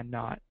and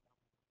not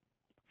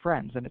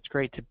friends. And it's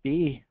great to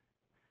be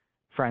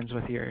friends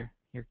with your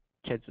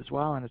kids as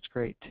well, and it's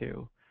great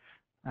to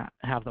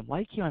have them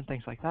like you and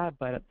things like that,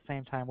 but at the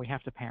same time, we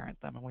have to parent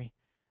them, and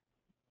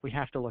we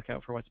have to look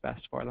out for what's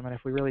best for them. And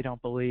if we really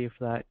don't believe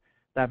that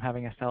them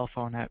having a cell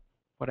phone at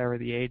whatever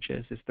the age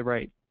is the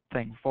right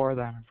thing for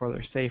them and for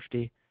their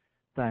safety,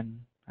 then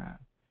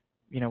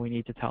we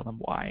need to tell them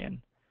why,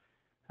 and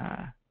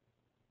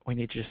we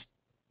need to just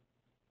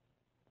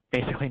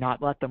basically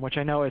not let them, which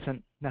I know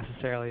isn't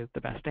necessarily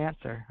the best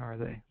answer or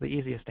the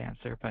easiest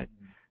answer, but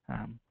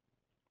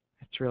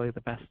it's really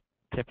the best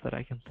tip that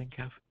I can think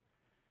of.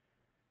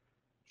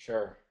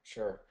 Sure,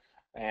 sure.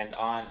 And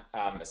on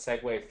a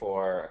segue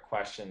for a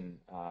question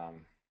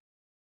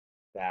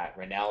that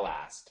Renell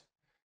asked,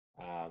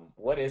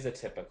 what is a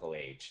typical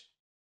age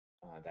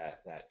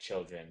that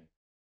children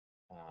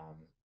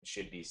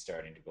should be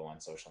starting to go on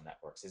social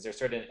networks? Is there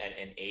certain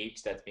an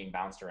age that's being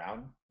bounced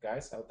around,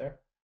 guys, out there?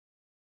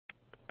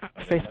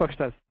 Facebook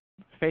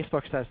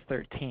says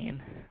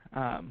 13.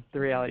 The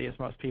reality is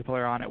most people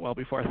are on it well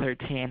before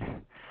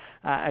 13.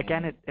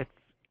 Again, it's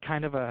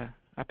kind of a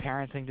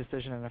parenting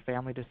decision and a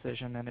family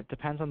decision, and it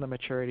depends on the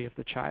maturity of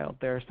the child.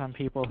 There are some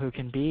people who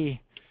can be,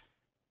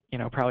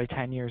 probably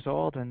 10 years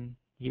old and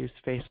use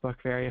Facebook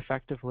very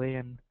effectively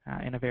and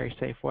in a very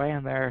safe way,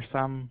 and there are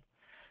some,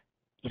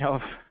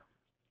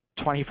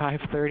 25,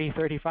 30,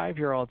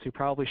 35-year-olds who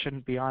probably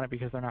shouldn't be on it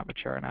because they're not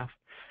mature enough.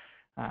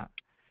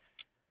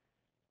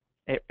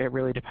 It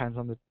really depends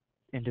on the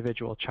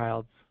individual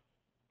child's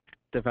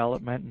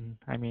development, and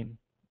I mean,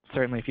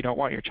 certainly if you don't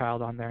want your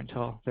child on there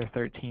until they're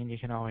 13, you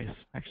can always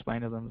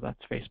explain to them that's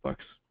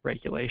Facebook's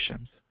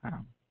regulations.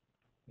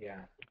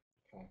 Yeah.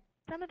 Okay.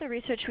 Some of the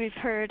research we've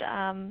heard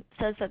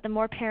says that the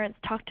more parents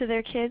talk to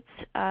their kids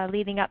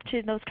leading up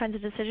to those kinds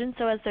of decisions,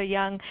 so as they're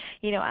young,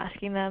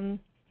 asking them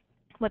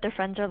what their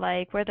friends are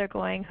like, where they're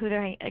going, who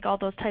they're like, all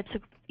those types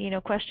of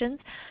questions,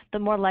 the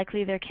more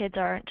likely their kids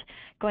aren't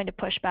going to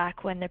push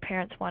back when their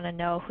parents want to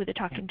know who they're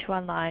talking to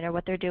online or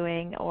what they're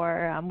doing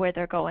or where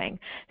they're going,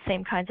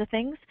 same kinds of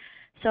things.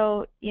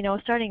 So,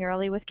 starting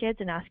early with kids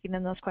and asking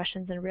them those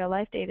questions in real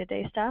life,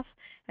 day-to-day stuff,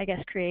 I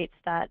guess creates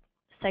that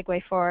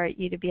segue for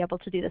you to be able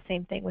to do the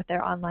same thing with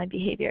their online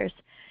behaviors.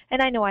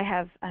 And I know I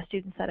have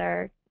students that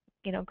are,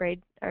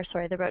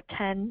 they're about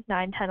 10,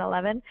 9, 10,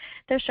 11.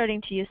 They're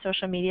starting to use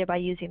social media by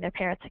using their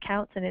parents'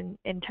 accounts and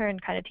in turn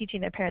kind of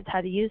teaching their parents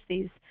how to use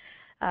these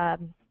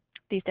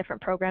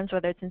different programs,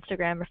 whether it's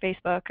Instagram or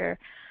Facebook or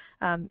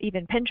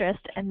even Pinterest.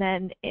 And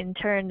then in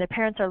turn, the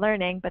parents are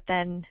learning, but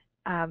then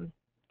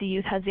the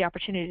youth has the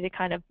opportunity to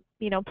kind of,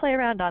 play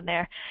around on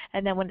there.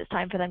 And then when it's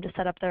time for them to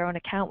set up their own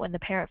account, when the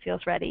parent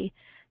feels ready,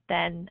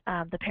 then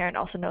the parent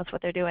also knows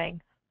what they're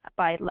doing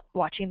by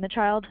watching the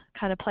child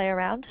kind of play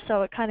around.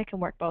 So it kind of can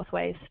work both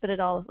ways. But it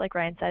all, like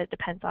Ryan said, it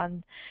depends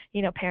on,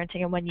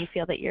 parenting and when you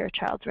feel that your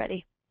child's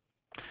ready.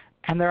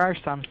 And there are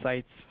some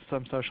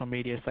social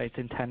media sites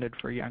intended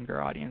for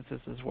younger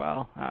audiences as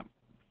well.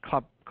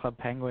 Club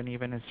Penguin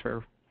even is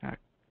for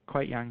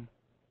quite young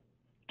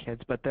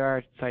kids, but there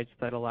are sites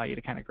that allow you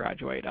to kind of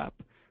graduate up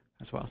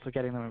as well. So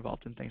getting them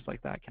involved in things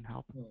like that can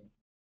help.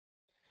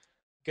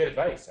 Good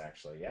advice,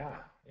 actually. Yeah.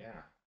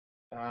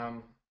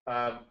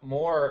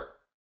 More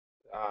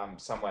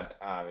somewhat,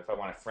 if I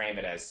want to frame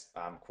it as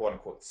quote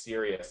unquote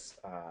serious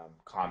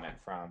comment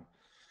from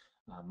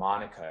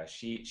Monica.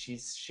 She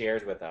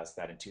shares with us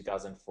that in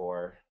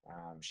 2004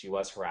 she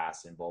was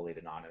harassed and bullied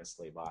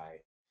anonymously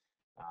by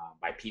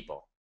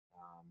people.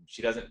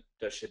 She hasn't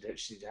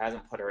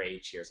put her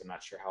age here, so I'm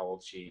not sure how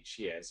old she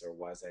is or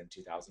was in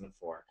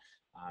 2004.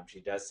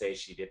 She does say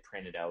she did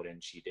print it out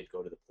and she did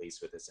go to the police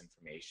with this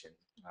information.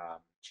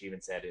 She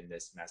even said in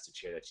this message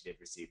here that she did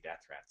receive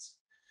death threats.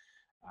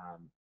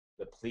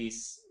 The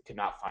police could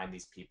not find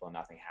these people and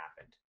nothing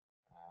happened.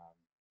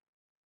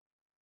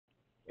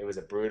 It was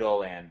a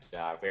brutal and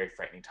very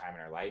frightening time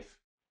in her life.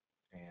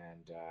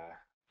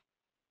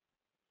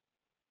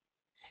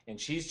 And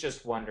she's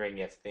just wondering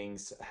if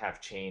things have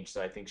changed.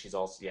 So I think she's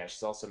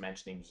also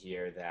mentioning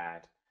here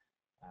that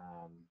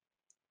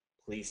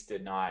police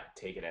did not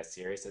take it as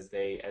serious as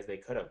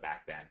they could have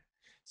back then.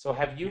 So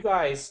have you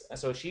guys?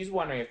 So she's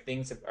wondering if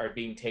things are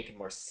being taken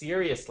more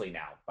seriously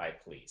now by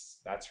police.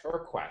 That's her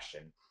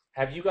question.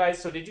 Have you guys?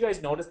 So did you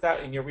guys notice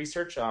that in your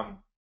research?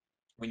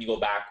 When you go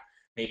back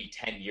maybe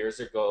 10 years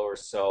ago or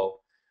so,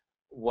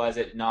 was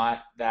it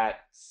not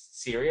that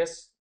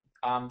serious?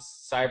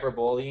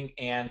 Cyberbullying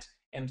and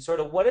sort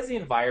of what is the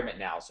environment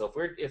now? So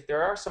if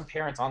there are some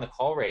parents on the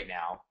call right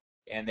now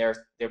and they're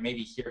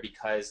maybe here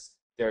because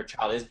their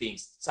child is being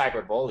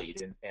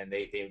cyberbullied and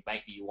they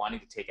might be wanting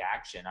to take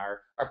action,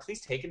 are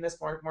police taking this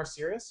more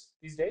serious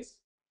these days?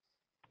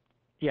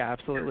 Yeah,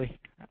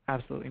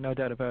 absolutely, no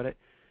doubt about it.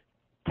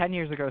 10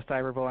 years ago,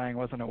 cyberbullying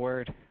wasn't a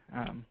word.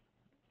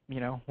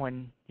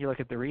 When you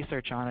look at the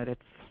research on it,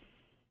 it's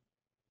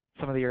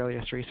some of the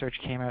earliest research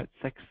came out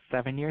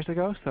 6-7 years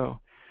ago. So,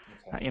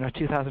 okay.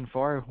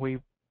 2004, we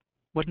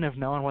wouldn't have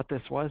known what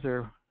this was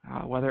or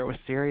whether it was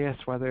serious,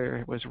 whether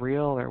it was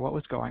real, or what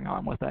was going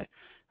on with it.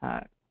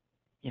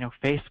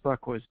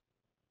 Facebook was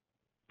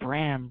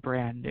brand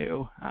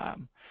new.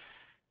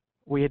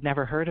 we had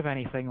never heard of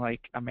anything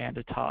like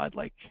Amanda Todd,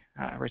 like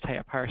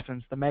Rehtaeh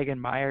Parsons. The Megan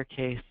Meyer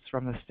case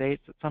from the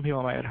States that some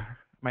people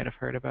might have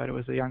heard about. It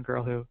was a young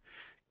girl who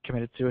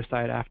committed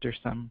suicide after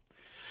some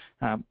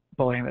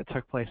bullying that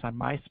took place on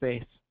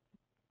MySpace.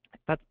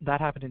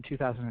 That happened in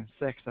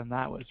 2006, and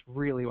that was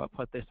really what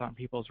put this on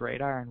people's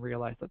radar and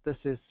realized that this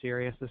is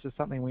serious. This is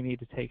something we need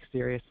to take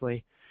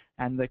seriously,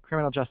 and the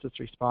criminal justice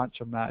response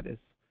from that is,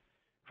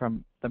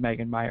 from the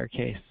Megan Meyer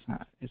case,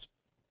 is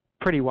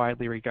pretty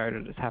widely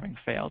regarded as having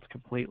failed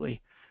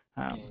completely.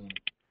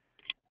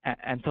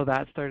 And so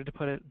that started to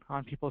put it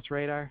on people's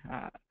radar.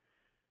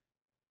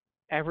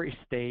 Every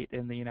state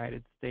in the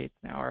United States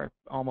now, or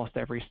almost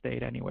every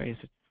state anyways,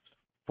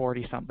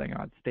 40-something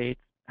odd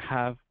states,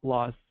 have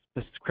laws,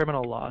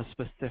 criminal laws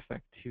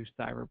specific to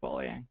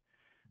cyberbullying.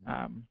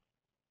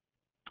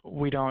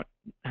 We don't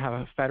have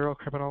a federal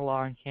criminal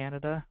law in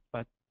Canada,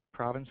 but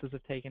provinces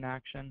have taken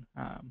action,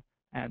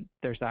 and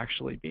there's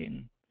actually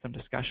been some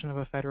discussion of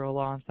a federal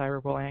law on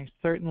cyberbullying.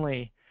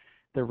 Certainly,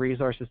 the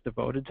resources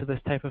devoted to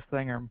this type of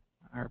thing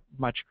are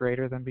much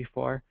greater than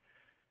before.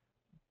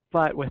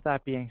 But with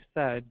that being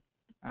said,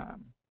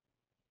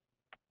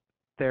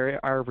 there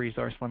are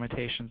resource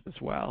limitations as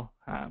well.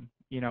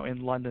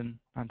 In London,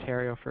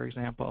 Ontario, for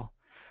example,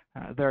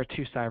 there are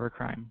 2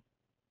 cybercrime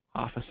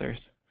officers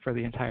for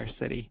the entire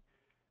city.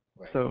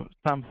 Right. So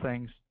some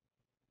things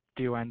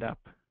do end up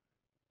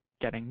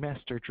getting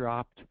missed or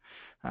dropped.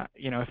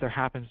 If there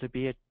happens to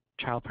be a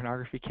child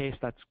pornography case,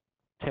 that's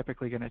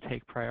typically going to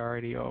take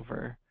priority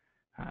over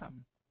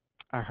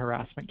a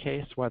harassment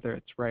case, whether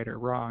it's right or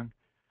wrong.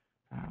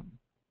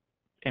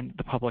 In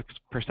the public's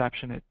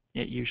perception, it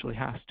usually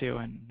has to,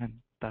 and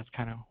that's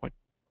kind of what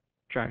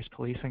drives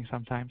policing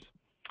sometimes.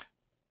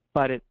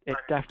 But it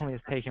definitely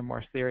is taken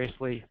more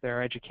seriously. There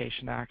are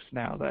education acts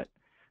now that,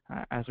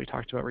 as we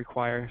talked about,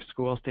 require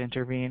schools to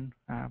intervene,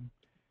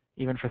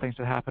 even for things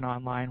that happen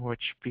online,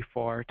 which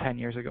before, 10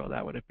 years ago,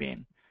 that would have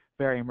been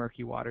very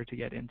murky water to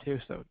get into.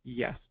 So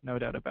yes, no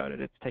doubt about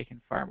it, it's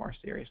taken far more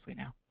seriously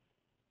now.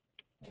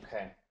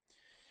 Okay.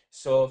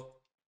 So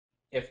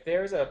if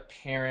there's a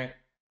parent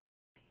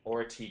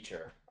or a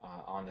teacher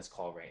on this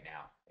call right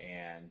now,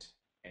 and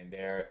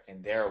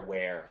they're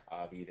aware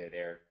of either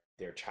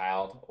their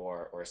child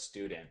or a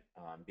student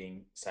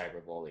being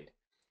cyberbullied,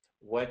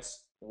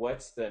 what's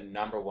the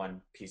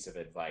 #1 piece of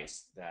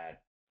advice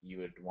that you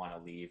would want to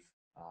leave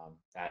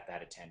that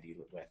attendee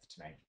with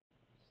tonight?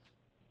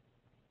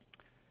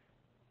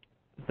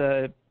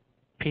 The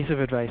piece of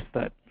advice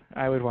that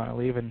I would want to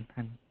leave, and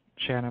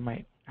Shanna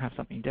might have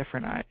something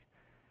different,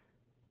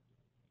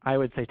 I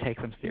would say take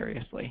them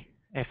seriously.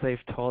 If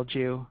they've told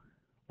you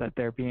that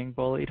they're being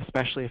bullied,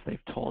 especially if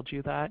they've told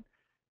you that,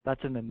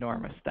 that's an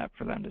enormous step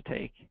for them to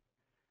take.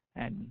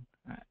 And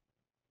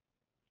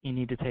you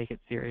need to take it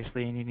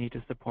seriously, and you need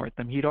to support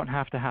them. You don't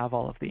have to have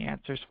all of the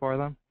answers for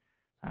them.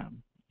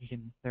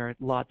 There are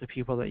lots of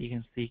people that you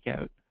can seek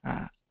out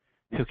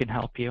who can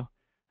help you,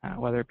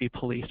 whether it be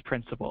police,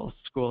 principals,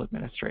 school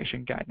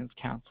administration, guidance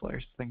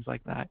counselors, things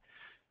like that.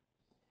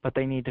 But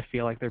they need to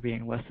feel like they're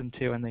being listened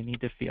to, and they need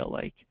to feel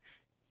like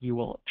you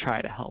will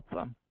try to help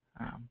them.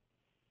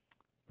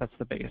 That's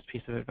the biggest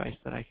piece of advice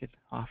that I could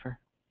offer.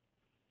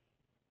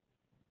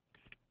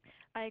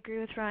 I agree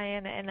with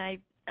Ryan, and I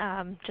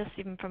just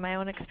even from my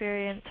own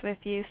experience with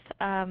youth,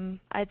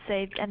 I'd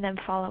say, and then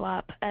follow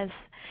up as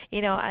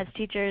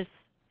teachers,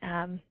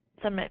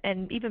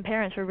 and even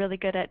parents were really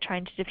good at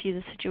trying to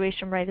diffuse the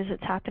situation right as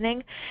it's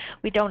happening.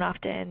 We don't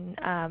often,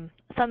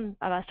 some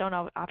of us don't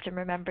often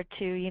remember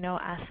to,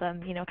 ask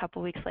them, a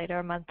couple weeks later,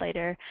 a month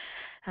later,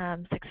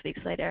 6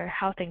 weeks later,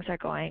 how things are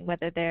going,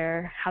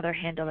 how they're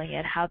handling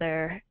it, how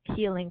they're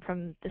healing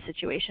from the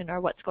situation,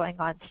 or what's going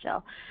on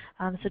still.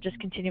 So just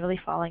continually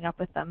following up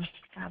with them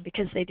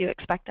because they do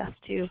expect us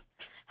to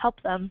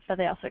help them, but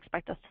they also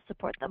expect us to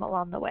support them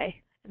along the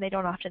way. And they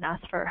don't often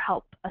ask for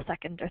help a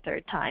second or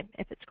third time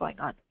if it's going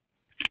on.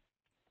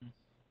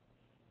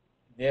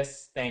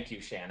 Thank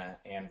you, Shanna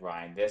and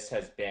Ryan. This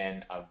has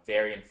been a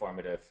very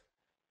informative,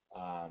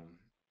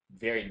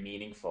 very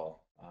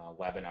meaningful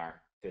webinar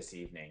this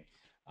evening.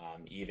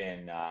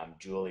 Even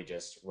Julie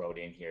just wrote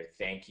in here,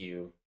 thank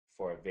you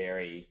for a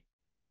very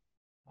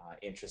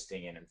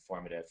interesting and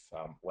informative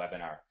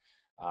webinar.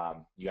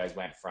 You guys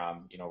went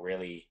from,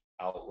 really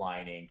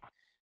outlining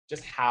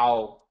just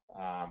how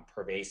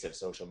pervasive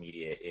social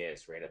media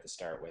is right at the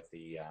start with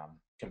the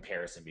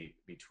comparison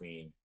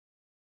between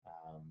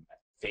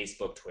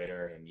Facebook,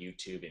 Twitter, and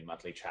YouTube in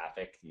monthly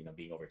traffic,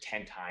 being over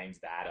 10 times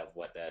that of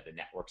what the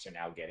networks are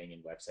now getting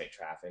in website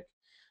traffic.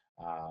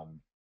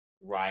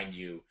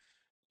 Ryan,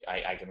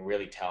 I can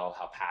really tell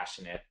how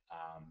passionate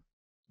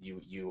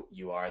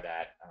you are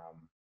that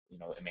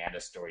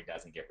Amanda's story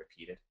doesn't get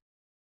repeated.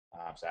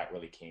 So that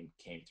really came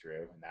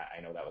through, and that I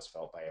know that was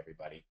felt by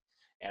everybody.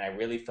 And I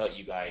really felt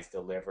you guys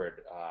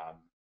delivered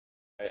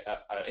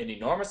an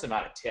enormous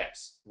amount of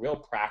tips, real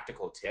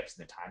practical tips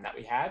in the time that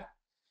we had.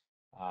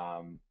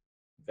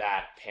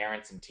 That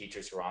parents and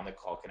teachers who are on the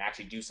call can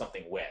actually do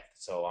something with.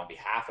 So on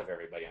behalf of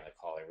everybody on the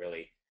call, I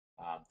really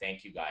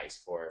thank you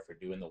guys for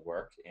doing the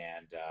work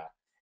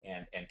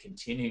and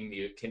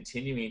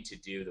continuing to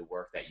do the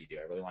work that you do.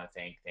 I really want to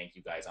thank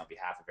you guys on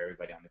behalf of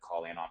everybody on the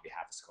call and on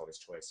behalf of Scholars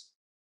Choice.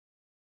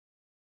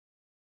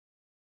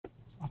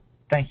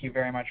 Thank you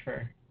very much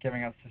for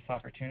giving us this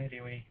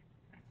opportunity. We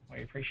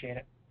appreciate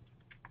it.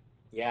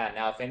 Yeah,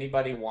 now if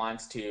anybody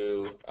wants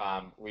to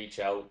reach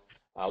out,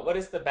 what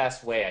is the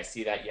best way? I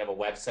see that you have a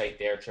website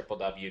there,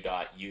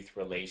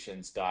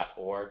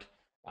 www.youthrelations.org,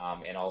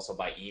 and also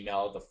by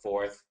email, the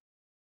fourth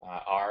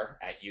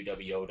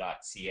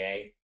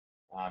r@uwo.ca.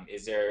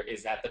 Is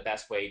that the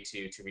best way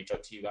to reach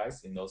out to you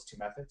guys in those two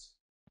methods?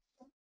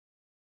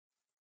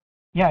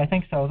 Yeah, I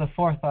think so. The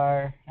fourth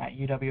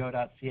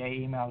r@uwo.ca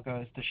email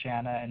goes to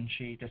Shanna, and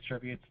she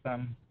distributes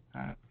them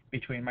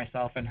between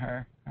myself and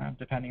her,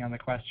 depending on the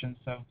question.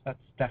 So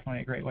that's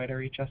definitely a great way to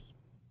reach us.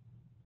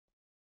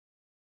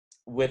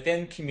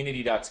 Within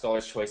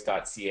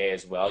community.scholarschoice.ca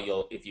as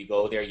well, if you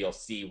go there, you'll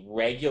see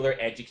regular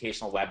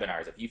educational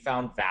webinars. If you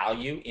found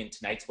value in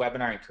tonight's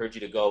webinar, I encourage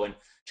you to go and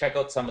check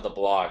out some of the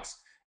blogs.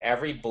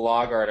 Every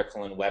blog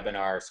article and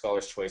webinar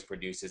Scholars Choice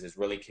produces is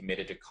really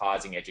committed to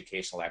causing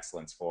educational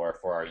excellence for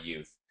our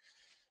youth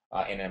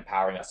and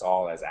empowering us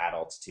all as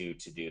adults to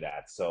do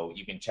that. So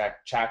you can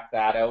check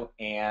that out,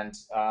 and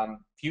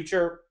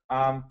future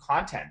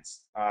content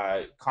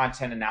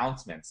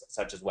announcements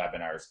such as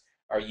webinars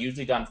are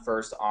usually done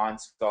first on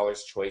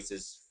Scholars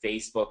Choice's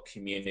Facebook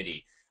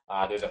community.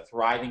 There's a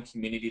thriving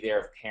community there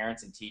of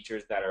parents and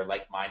teachers that are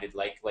like-minded,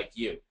 like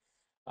you.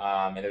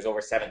 And there's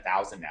over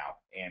 7,000 now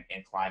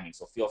and climbing.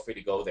 So feel free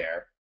to go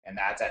there. And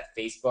that's at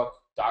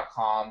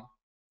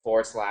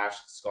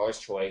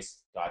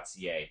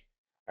facebook.com/scholarschoice.ca.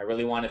 I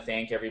really want to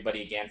thank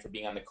everybody again for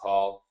being on the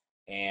call.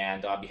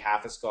 And on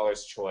behalf of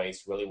Scholars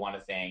Choice, really want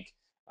to thank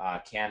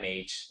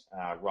CAMH,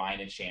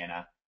 Ryan and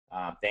Shanna.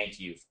 Thank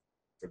you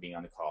for being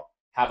on the call.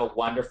 Have a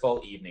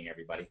wonderful evening,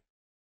 everybody.